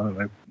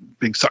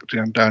 being sucked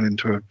down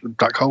into a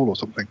black hole or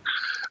something,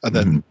 and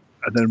then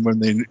when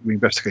we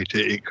investigate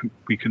it,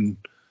 we can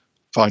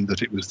find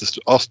that it was the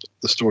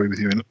story with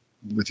you and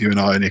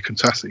I and Ick and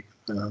Sassy.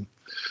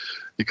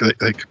 They could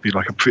be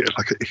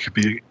it could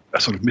be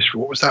a sort of mystery.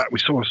 What was that? We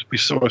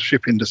saw a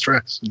ship in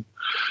distress, and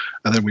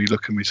then we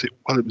look and we see,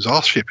 well, it was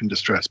our ship in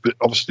distress, but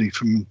obviously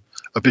from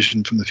a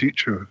vision from the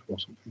future or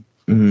something.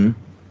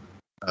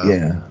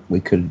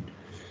 We could.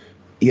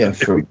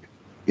 Because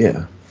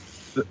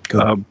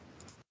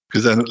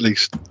then at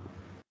least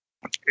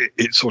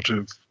it sort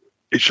of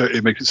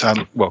it makes it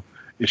sound, well,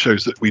 it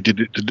shows that we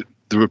did it.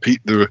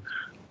 The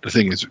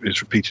thing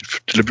is repeated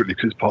deliberately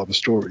because it's part of the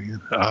story.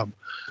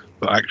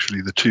 But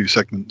actually, the two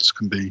segments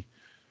can be.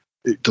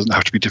 It doesn't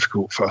have to be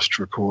difficult for us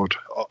to record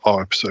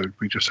our episode.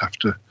 We just have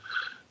to.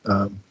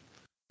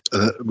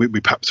 We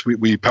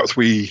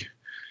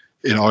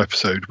in our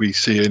episode we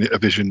see a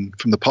vision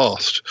from the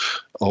past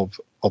of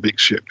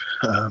Ick's ship.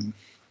 I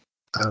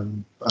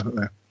don't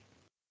know.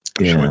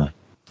 It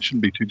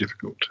shouldn't be too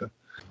difficult to.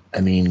 I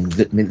mean,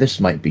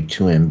 this might be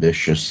too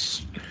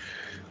ambitious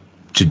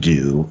to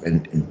do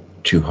and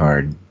too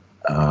hard.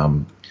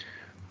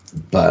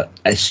 But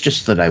it's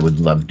just that I would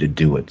love to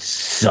do it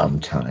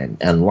sometime.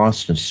 And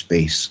Lost in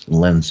Space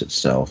lends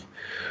itself.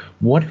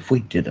 What if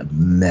we did a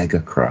mega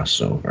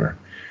crossover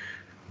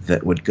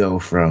that would go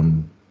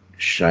from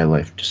Shy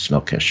Life to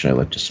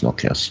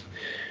Smellcast,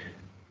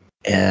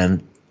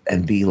 and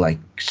be like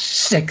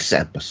 6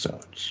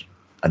 episodes,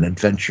 an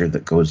adventure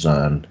that goes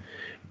on,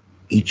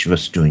 each of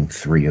us doing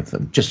 3 of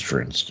them, just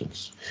for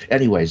instance.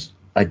 Anyways,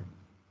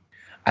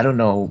 I don't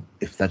know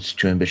if that's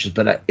too ambitious,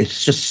 but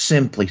it's just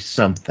simply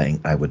something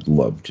I would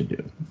love to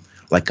do.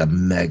 Like a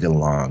mega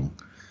long,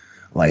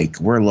 like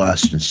we're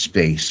lost in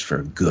space for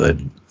a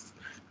good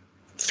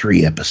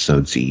 3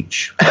 episodes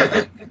each.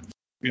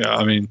 Yeah,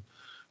 I mean,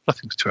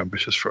 nothing's too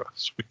ambitious for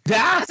us.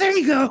 There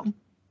you go.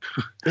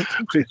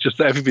 It's just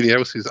that everybody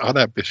else is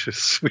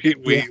unambitious.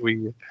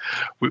 We're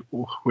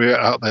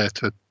out there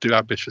to do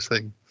ambitious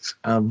things.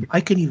 I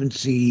can even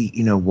see,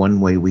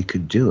 one way we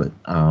could do it.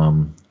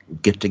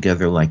 Get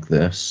together like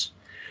this,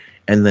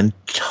 and then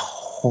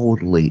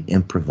totally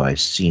improvise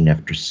scene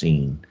after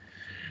scene.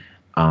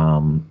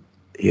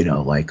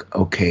 Like,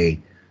 okay,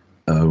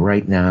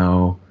 right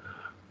now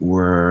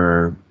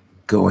we're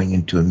going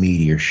into a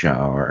meteor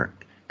shower,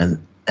 and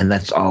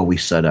that's all we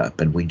set up,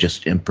 and we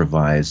just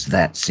improvise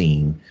that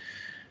scene,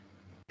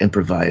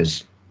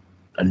 improvise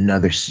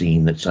another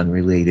scene that's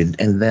unrelated,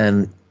 and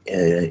then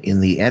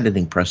in the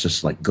editing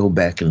process, like go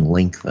back and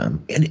link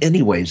them. And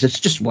anyways, it's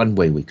just one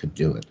way we could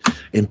do it,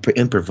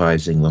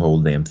 improvising the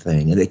whole damn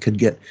thing. And it could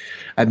get,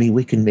 I mean,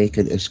 we can make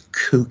it as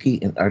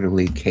kooky and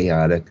utterly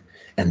chaotic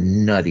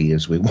and nutty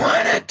as we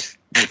want it.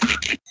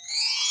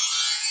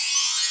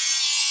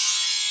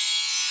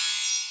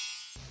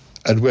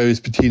 And where is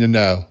Bettina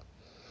now?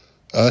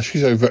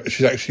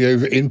 She's actually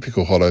over in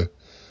Pickle Hollow,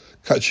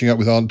 catching up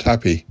with Aunt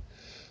Tappy.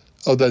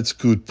 Oh, that's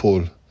good,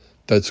 Paul.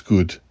 That's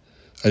good.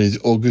 And is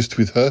August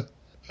with her?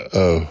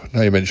 Oh,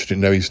 now you mention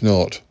it, no, he's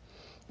not.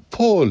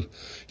 Paul,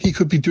 he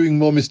could be doing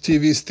more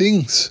mysterious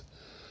things.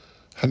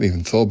 Hadn't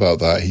even thought about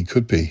that. He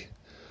could be.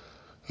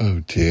 Oh,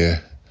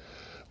 dear.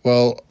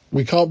 Well,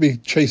 we can't be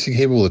chasing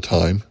him all the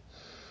time.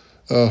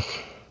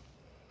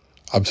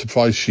 I'm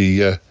surprised she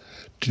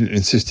didn't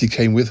insist he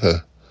came with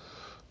her.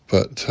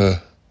 But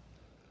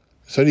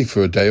it's only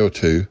for a day or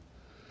two. Do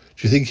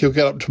you think he'll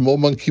get up to more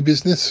monkey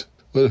business?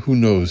 Well, who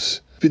knows?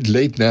 A bit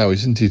late now,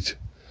 isn't it?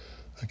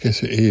 I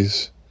guess it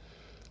is.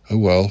 Oh,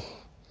 well.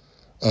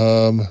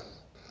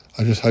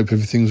 I just hope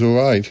everything's all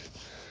right.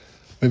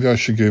 Maybe I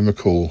should give him a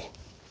call.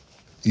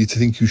 You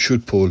think you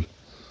should, Paul?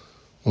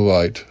 All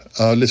right.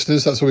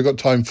 Listeners, that's all we've got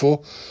time for.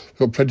 We've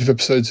got plenty of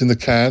episodes in the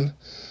can.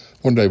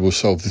 One day we'll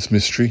solve this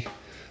mystery.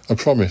 I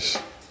promise.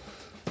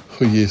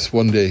 Oh, yes,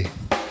 one day.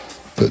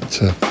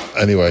 But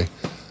anyway,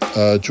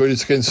 join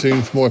us again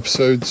soon for more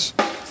episodes.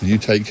 You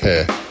take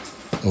care.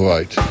 All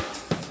right.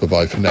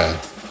 Bye-bye for now.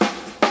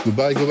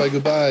 Goodbye, goodbye,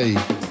 goodbye.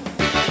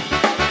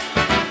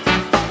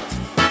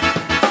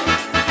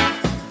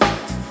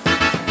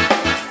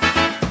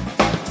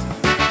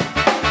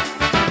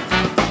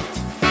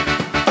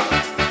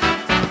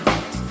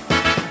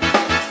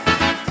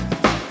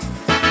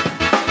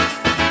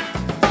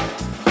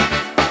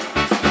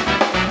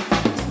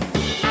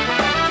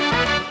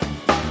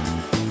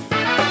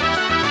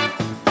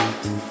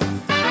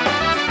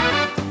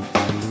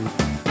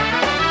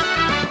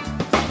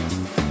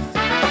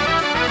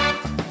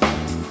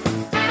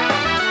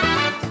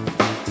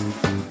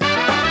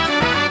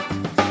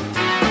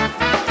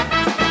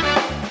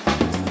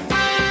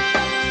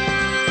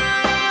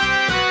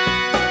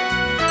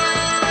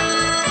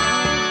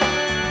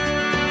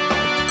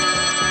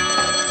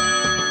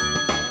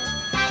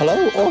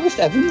 Hello, August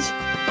Evans.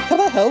 Can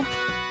I help?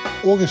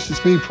 August,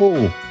 it's me,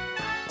 Paul.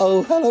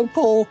 Oh, hello,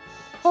 Paul.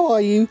 How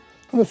are you?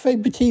 I'm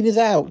afraid Bettina's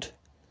out.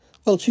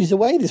 Well, she's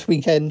away this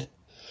weekend.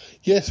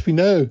 Yes, we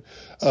know.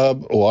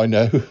 I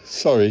know.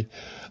 Sorry.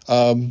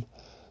 I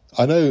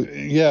know,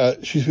 yeah,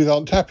 she's with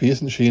Aunt Tappy,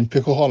 isn't she, in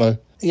Pickle Hollow?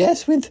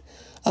 Yes, with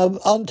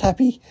Aunt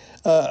Tappy,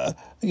 trying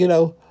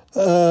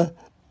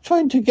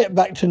to get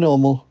back to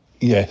normal.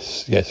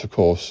 Yes, of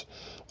course.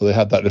 Well, they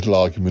had that little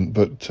argument,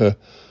 but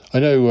I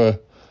know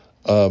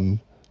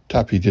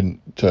Tappy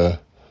didn't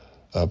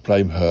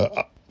blame her,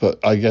 but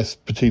I guess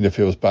Bettina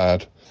feels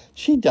bad.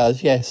 She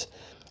does, yes.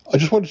 I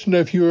just wanted to know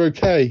if you were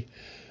okay,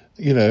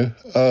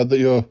 that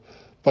you're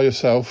by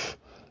yourself.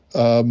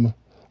 Well,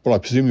 I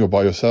presume you're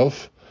by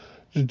yourself.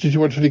 Did you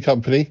want any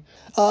company?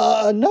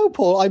 No,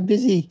 Paul, I'm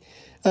busy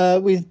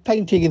with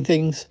painting and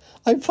things.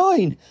 I'm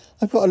fine.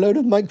 I've got a load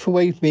of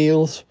microwave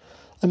meals.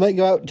 I might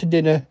go out to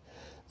dinner.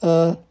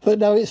 But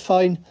no, it's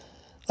fine.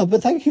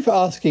 But thank you for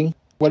asking.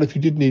 Well, if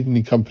you did need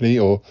any company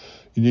or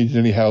you needed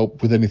any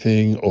help with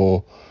anything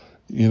or,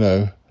 we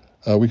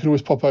could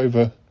always pop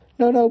over.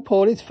 No,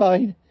 Paul, it's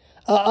fine.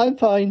 I'm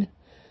fine.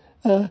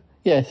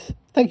 Yes,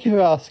 thank you for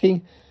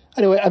asking.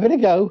 Anyway, I better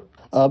go.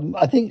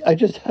 I think I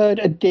just heard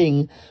a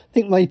ding. I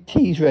think my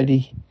tea's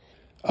ready.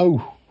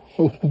 Oh,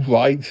 all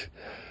right.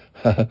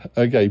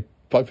 Okay,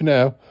 bye for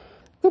now.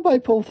 Goodbye,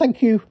 Paul.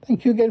 Thank you.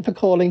 Thank you again for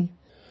calling.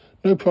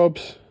 No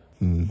probs.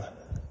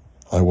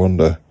 I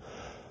wonder.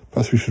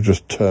 Perhaps we should have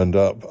just turned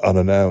up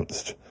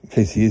unannounced in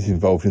case he is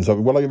involved in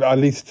something. Well, at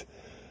least,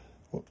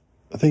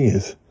 the thing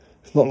is,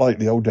 it's not like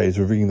the old days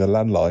of ringing the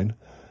landline.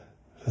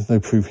 There's no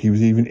proof he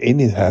was even in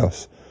his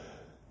house.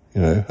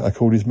 I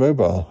called his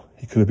mobile.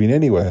 He could have been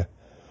anywhere.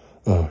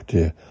 Oh,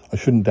 dear. I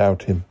shouldn't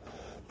doubt him.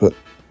 But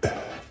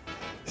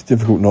it's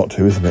difficult not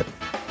to, isn't it?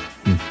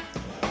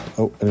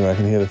 Oh, anyway, I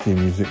can hear the theme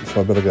music,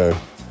 so I better go.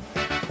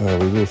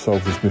 We will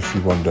solve this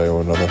mystery one day or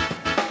another.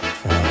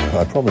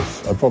 I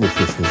promise,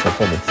 listeners, I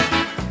promise.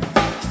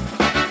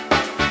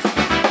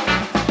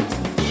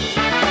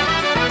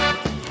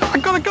 I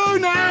gotta go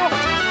now!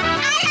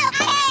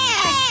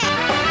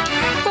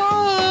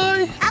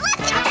 Bye! I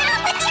want to go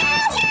with you!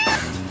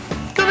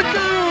 Gotta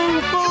go!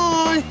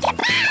 Bye!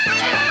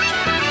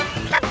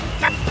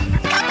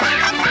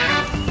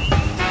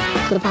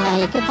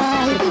 Goodbye,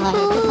 goodbye, goodbye,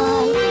 goodbye.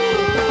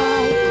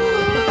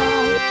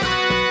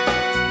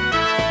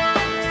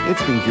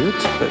 It's been good,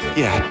 but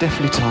yeah,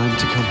 definitely time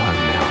to come home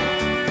now.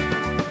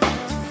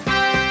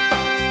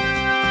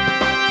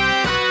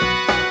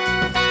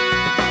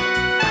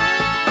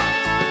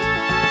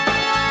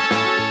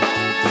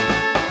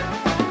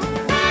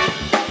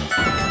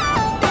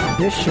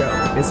 This show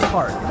is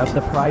part of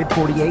the Pride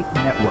 48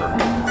 network.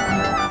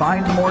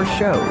 Find more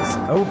shows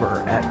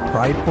over at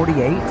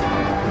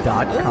pride48.com.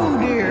 Oh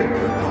dear.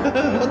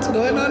 What's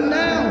going on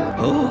now?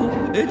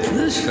 Oh, it's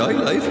the Shy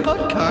Life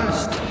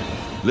Podcast.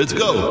 Let's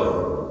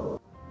go.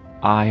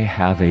 I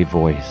have a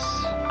voice.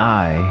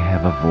 I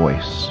have a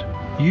voice.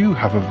 You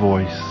have a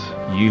voice.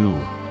 You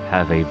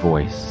have a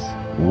voice.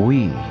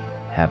 We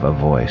have a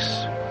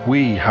voice.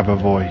 We have a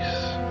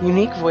voice.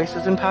 Unique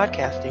voices in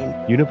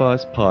podcasting.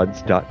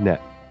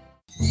 UnivazPods.net.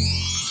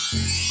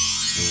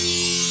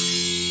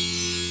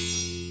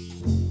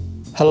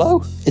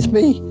 Hello, it's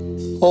me,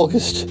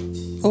 August.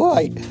 All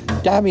right,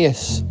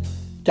 Damius.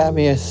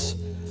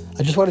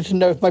 I just wanted to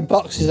know if my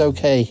box is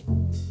okay,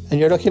 and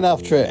you're looking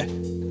after it.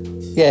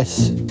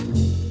 Yes.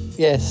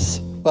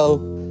 Well,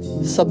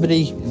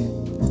 somebody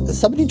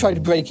tried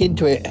to break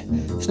into it.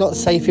 It's not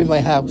safe in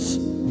my house.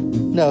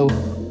 No,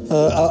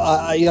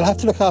 you'll have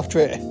to look after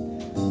it.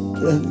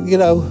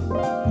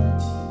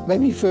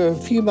 Maybe for a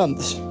few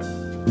months.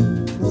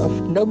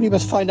 Nobody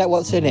must find out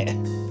what's in it.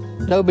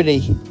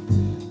 Nobody.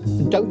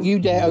 Don't you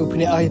dare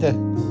open it either.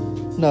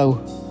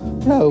 No.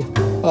 Well,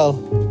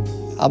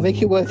 I'll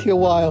make it worth your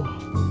while.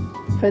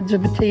 Friends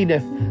of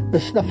Bettina were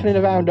snuffling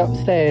around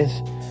upstairs.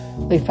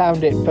 They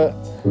found it, but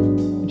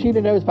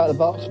Bettina knows about the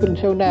box, but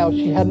until now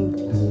she hadn't,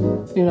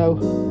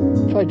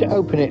 tried to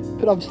open it.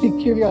 But obviously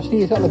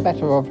curiosity has got the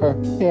better of her.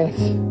 Yes.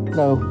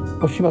 No.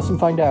 Well, she mustn't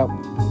find out.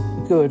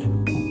 Good.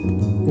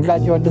 I'm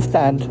glad you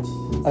understand.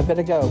 I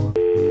better go.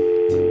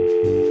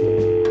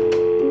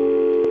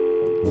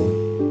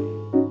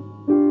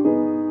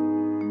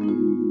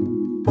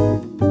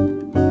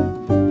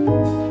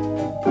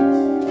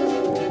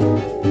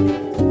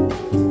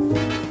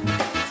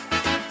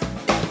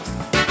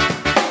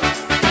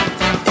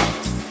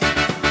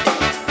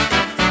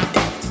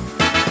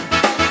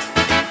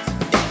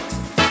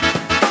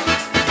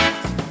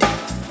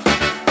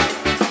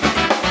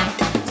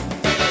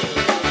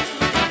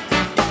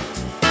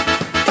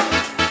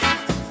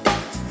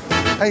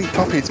 Hey,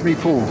 Toppy, it's me,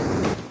 Paul.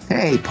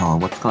 Hey, Paul,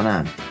 what's going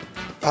on?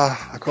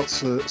 I got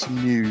some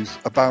news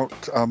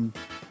about,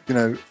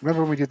 remember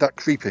when we did that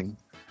creeping?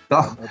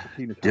 Oh,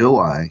 do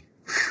I?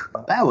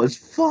 That was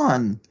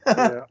fun.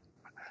 Yeah,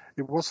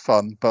 it was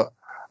fun, but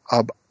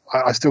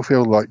I still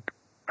feel like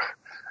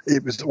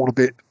it was all a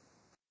bit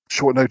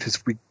short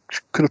notice. We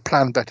could have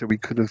planned better. We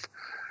could have.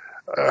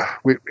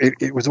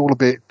 It was all a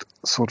bit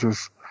sort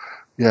of,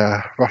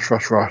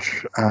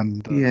 rush,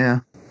 and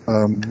a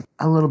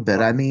little bit.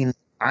 I mean,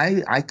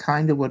 I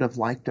kind of would have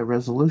liked a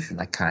resolution.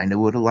 I kind of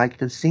would have liked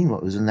to have seen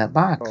what was in that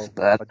box,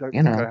 but I don't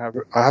think I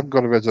haven't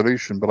got a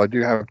resolution, but I do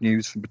have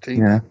news from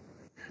Bettina. Yeah.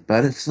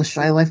 But it's the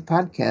Shy Life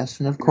Podcast,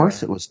 and of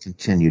course it was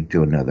continued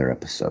to another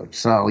episode.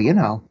 So, I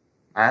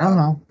don't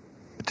know.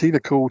 Bettina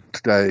called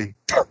today.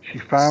 She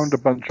found a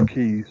bunch of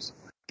keys.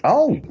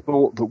 Oh. She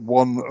thought that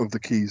one of the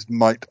keys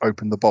might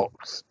open the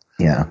box.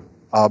 Yeah.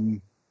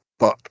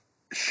 But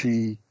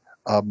she,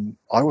 I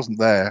wasn't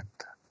there,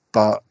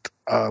 but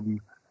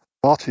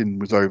Martin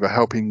was over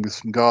helping with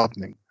some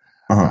gardening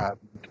and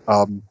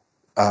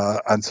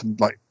some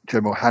like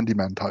general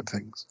handyman type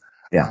things.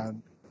 Yeah.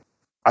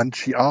 And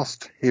she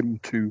asked him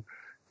to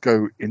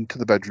go into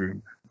the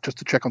bedroom just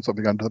to check on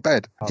something under the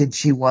bed. Did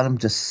she want him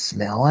to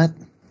smell it?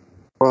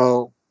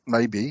 Well,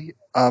 maybe.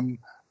 The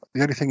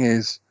only thing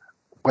is,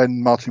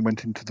 when Martin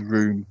went into the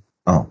room,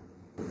 the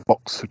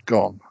box had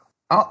gone.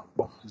 Oh,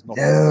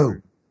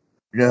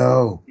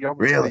 no,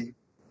 really?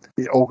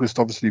 August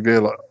obviously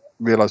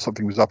realised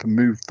something was up and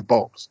moved the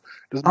box.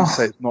 Doesn't mean to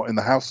say it's not in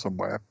the house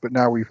somewhere, but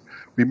now we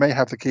may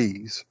have the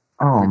keys.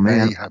 Oh,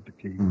 man. May have the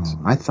keys.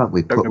 Oh, I thought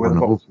we put one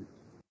over.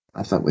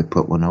 I thought we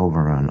put one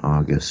over on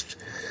August.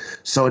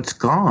 So it's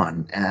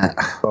gone.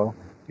 Well,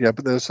 yeah,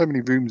 but there's so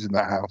many rooms in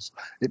that house.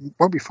 It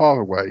won't be far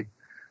away.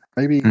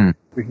 Maybe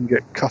we can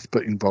get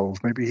Cuthbert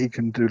involved. Maybe he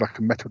can do like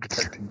a metal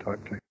detecting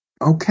type thing.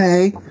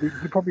 Okay. We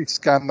could probably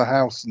scan the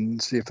house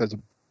and see if there's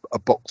a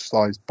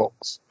box-sized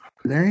box.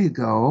 There you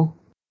go.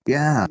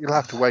 Yeah. You'll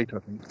have to wait, I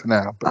think, for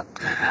now. But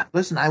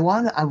listen, I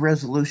want a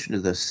resolution to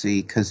this,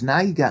 see, because now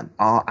you got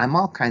I'm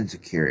all kinds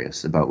of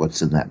curious about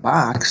what's in that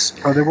box.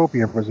 Oh, there will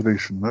be a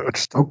resolution. I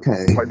just don't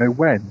quite know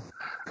when.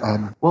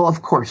 Well,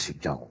 of course you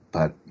don't,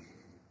 but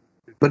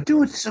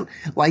do it so,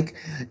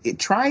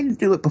 try to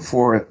do it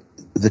before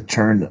the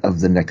turn of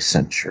the next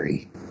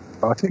century.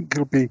 I think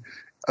it'll be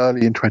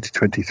early in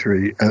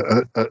 2023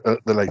 at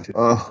the latest.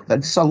 Oh,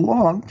 that's a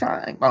long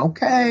time.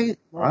 Okay.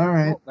 Well, all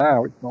right. Not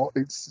now. It's not.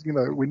 It's,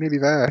 we're nearly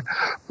there.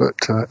 But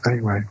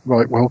anyway,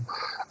 right. Well,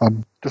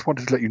 just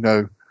wanted to let you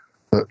know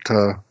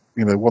that,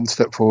 one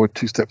step forward,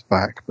 two steps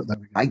back. But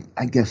then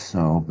I guess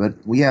so. But,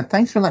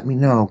 thanks for letting me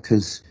know,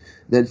 because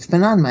it's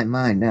been on my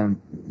mind. Now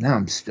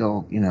I'm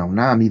still, now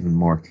I'm even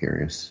more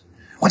curious.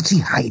 What's he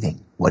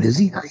hiding? What is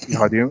he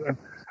hiding?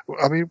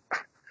 I mean,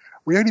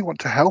 we only want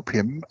to help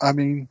him. I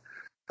mean,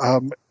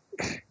 and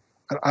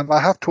I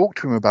have talked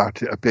to him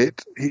about it a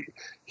bit.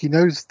 He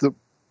knows that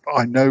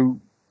I know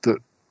that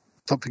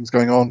something's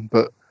going on,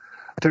 but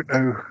I don't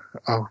know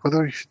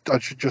whether I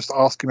should just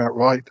ask him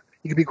outright.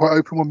 He can be quite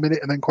open one minute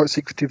and then quite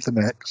secretive the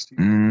next.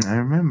 I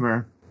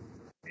remember.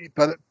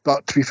 But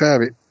to be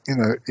fair,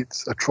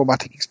 it's a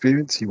traumatic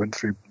experience he went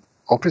through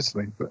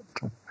obviously. But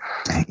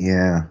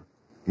yeah.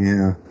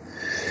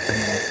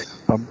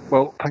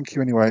 Well, thank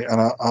you anyway, and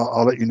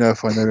I'll let you know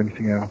if I know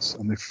anything else,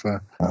 and if all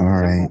there's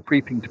right, more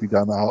creeping to be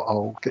done,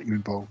 I'll get you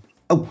involved.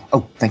 Oh,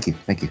 thank you.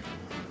 Okie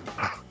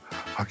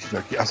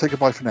dokie. I'll say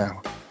goodbye for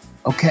now.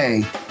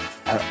 Okay.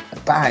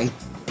 Bye.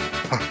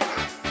 Bye-bye.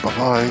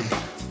 Bye-bye.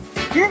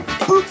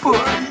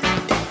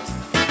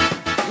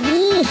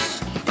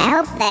 Yeesh, I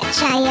hope that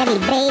Shy Yeti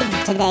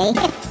bathed today.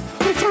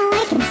 That's all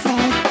I can say.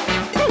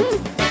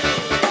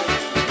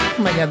 Oh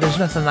my God, there's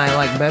nothing I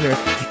like better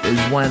is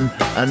when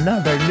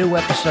another new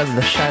episode of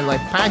the Shy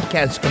Life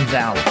podcast comes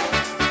out.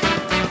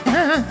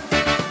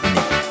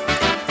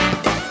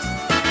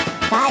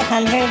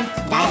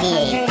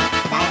 598,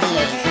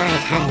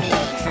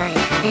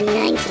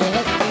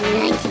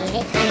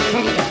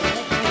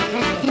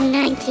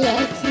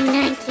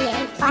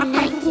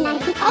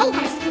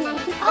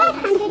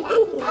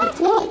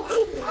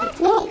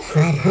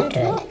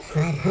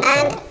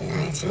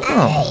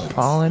 Oh,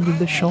 Paul ended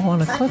the show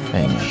on a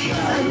cliffhanger.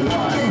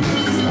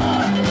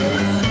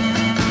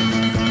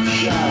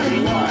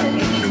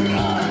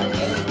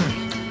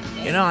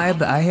 You know, I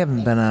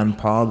haven't been on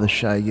Paul the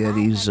Shy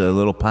Yeti's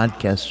little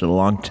podcast in a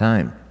long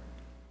time.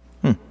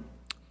 I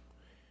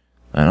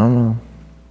don't know.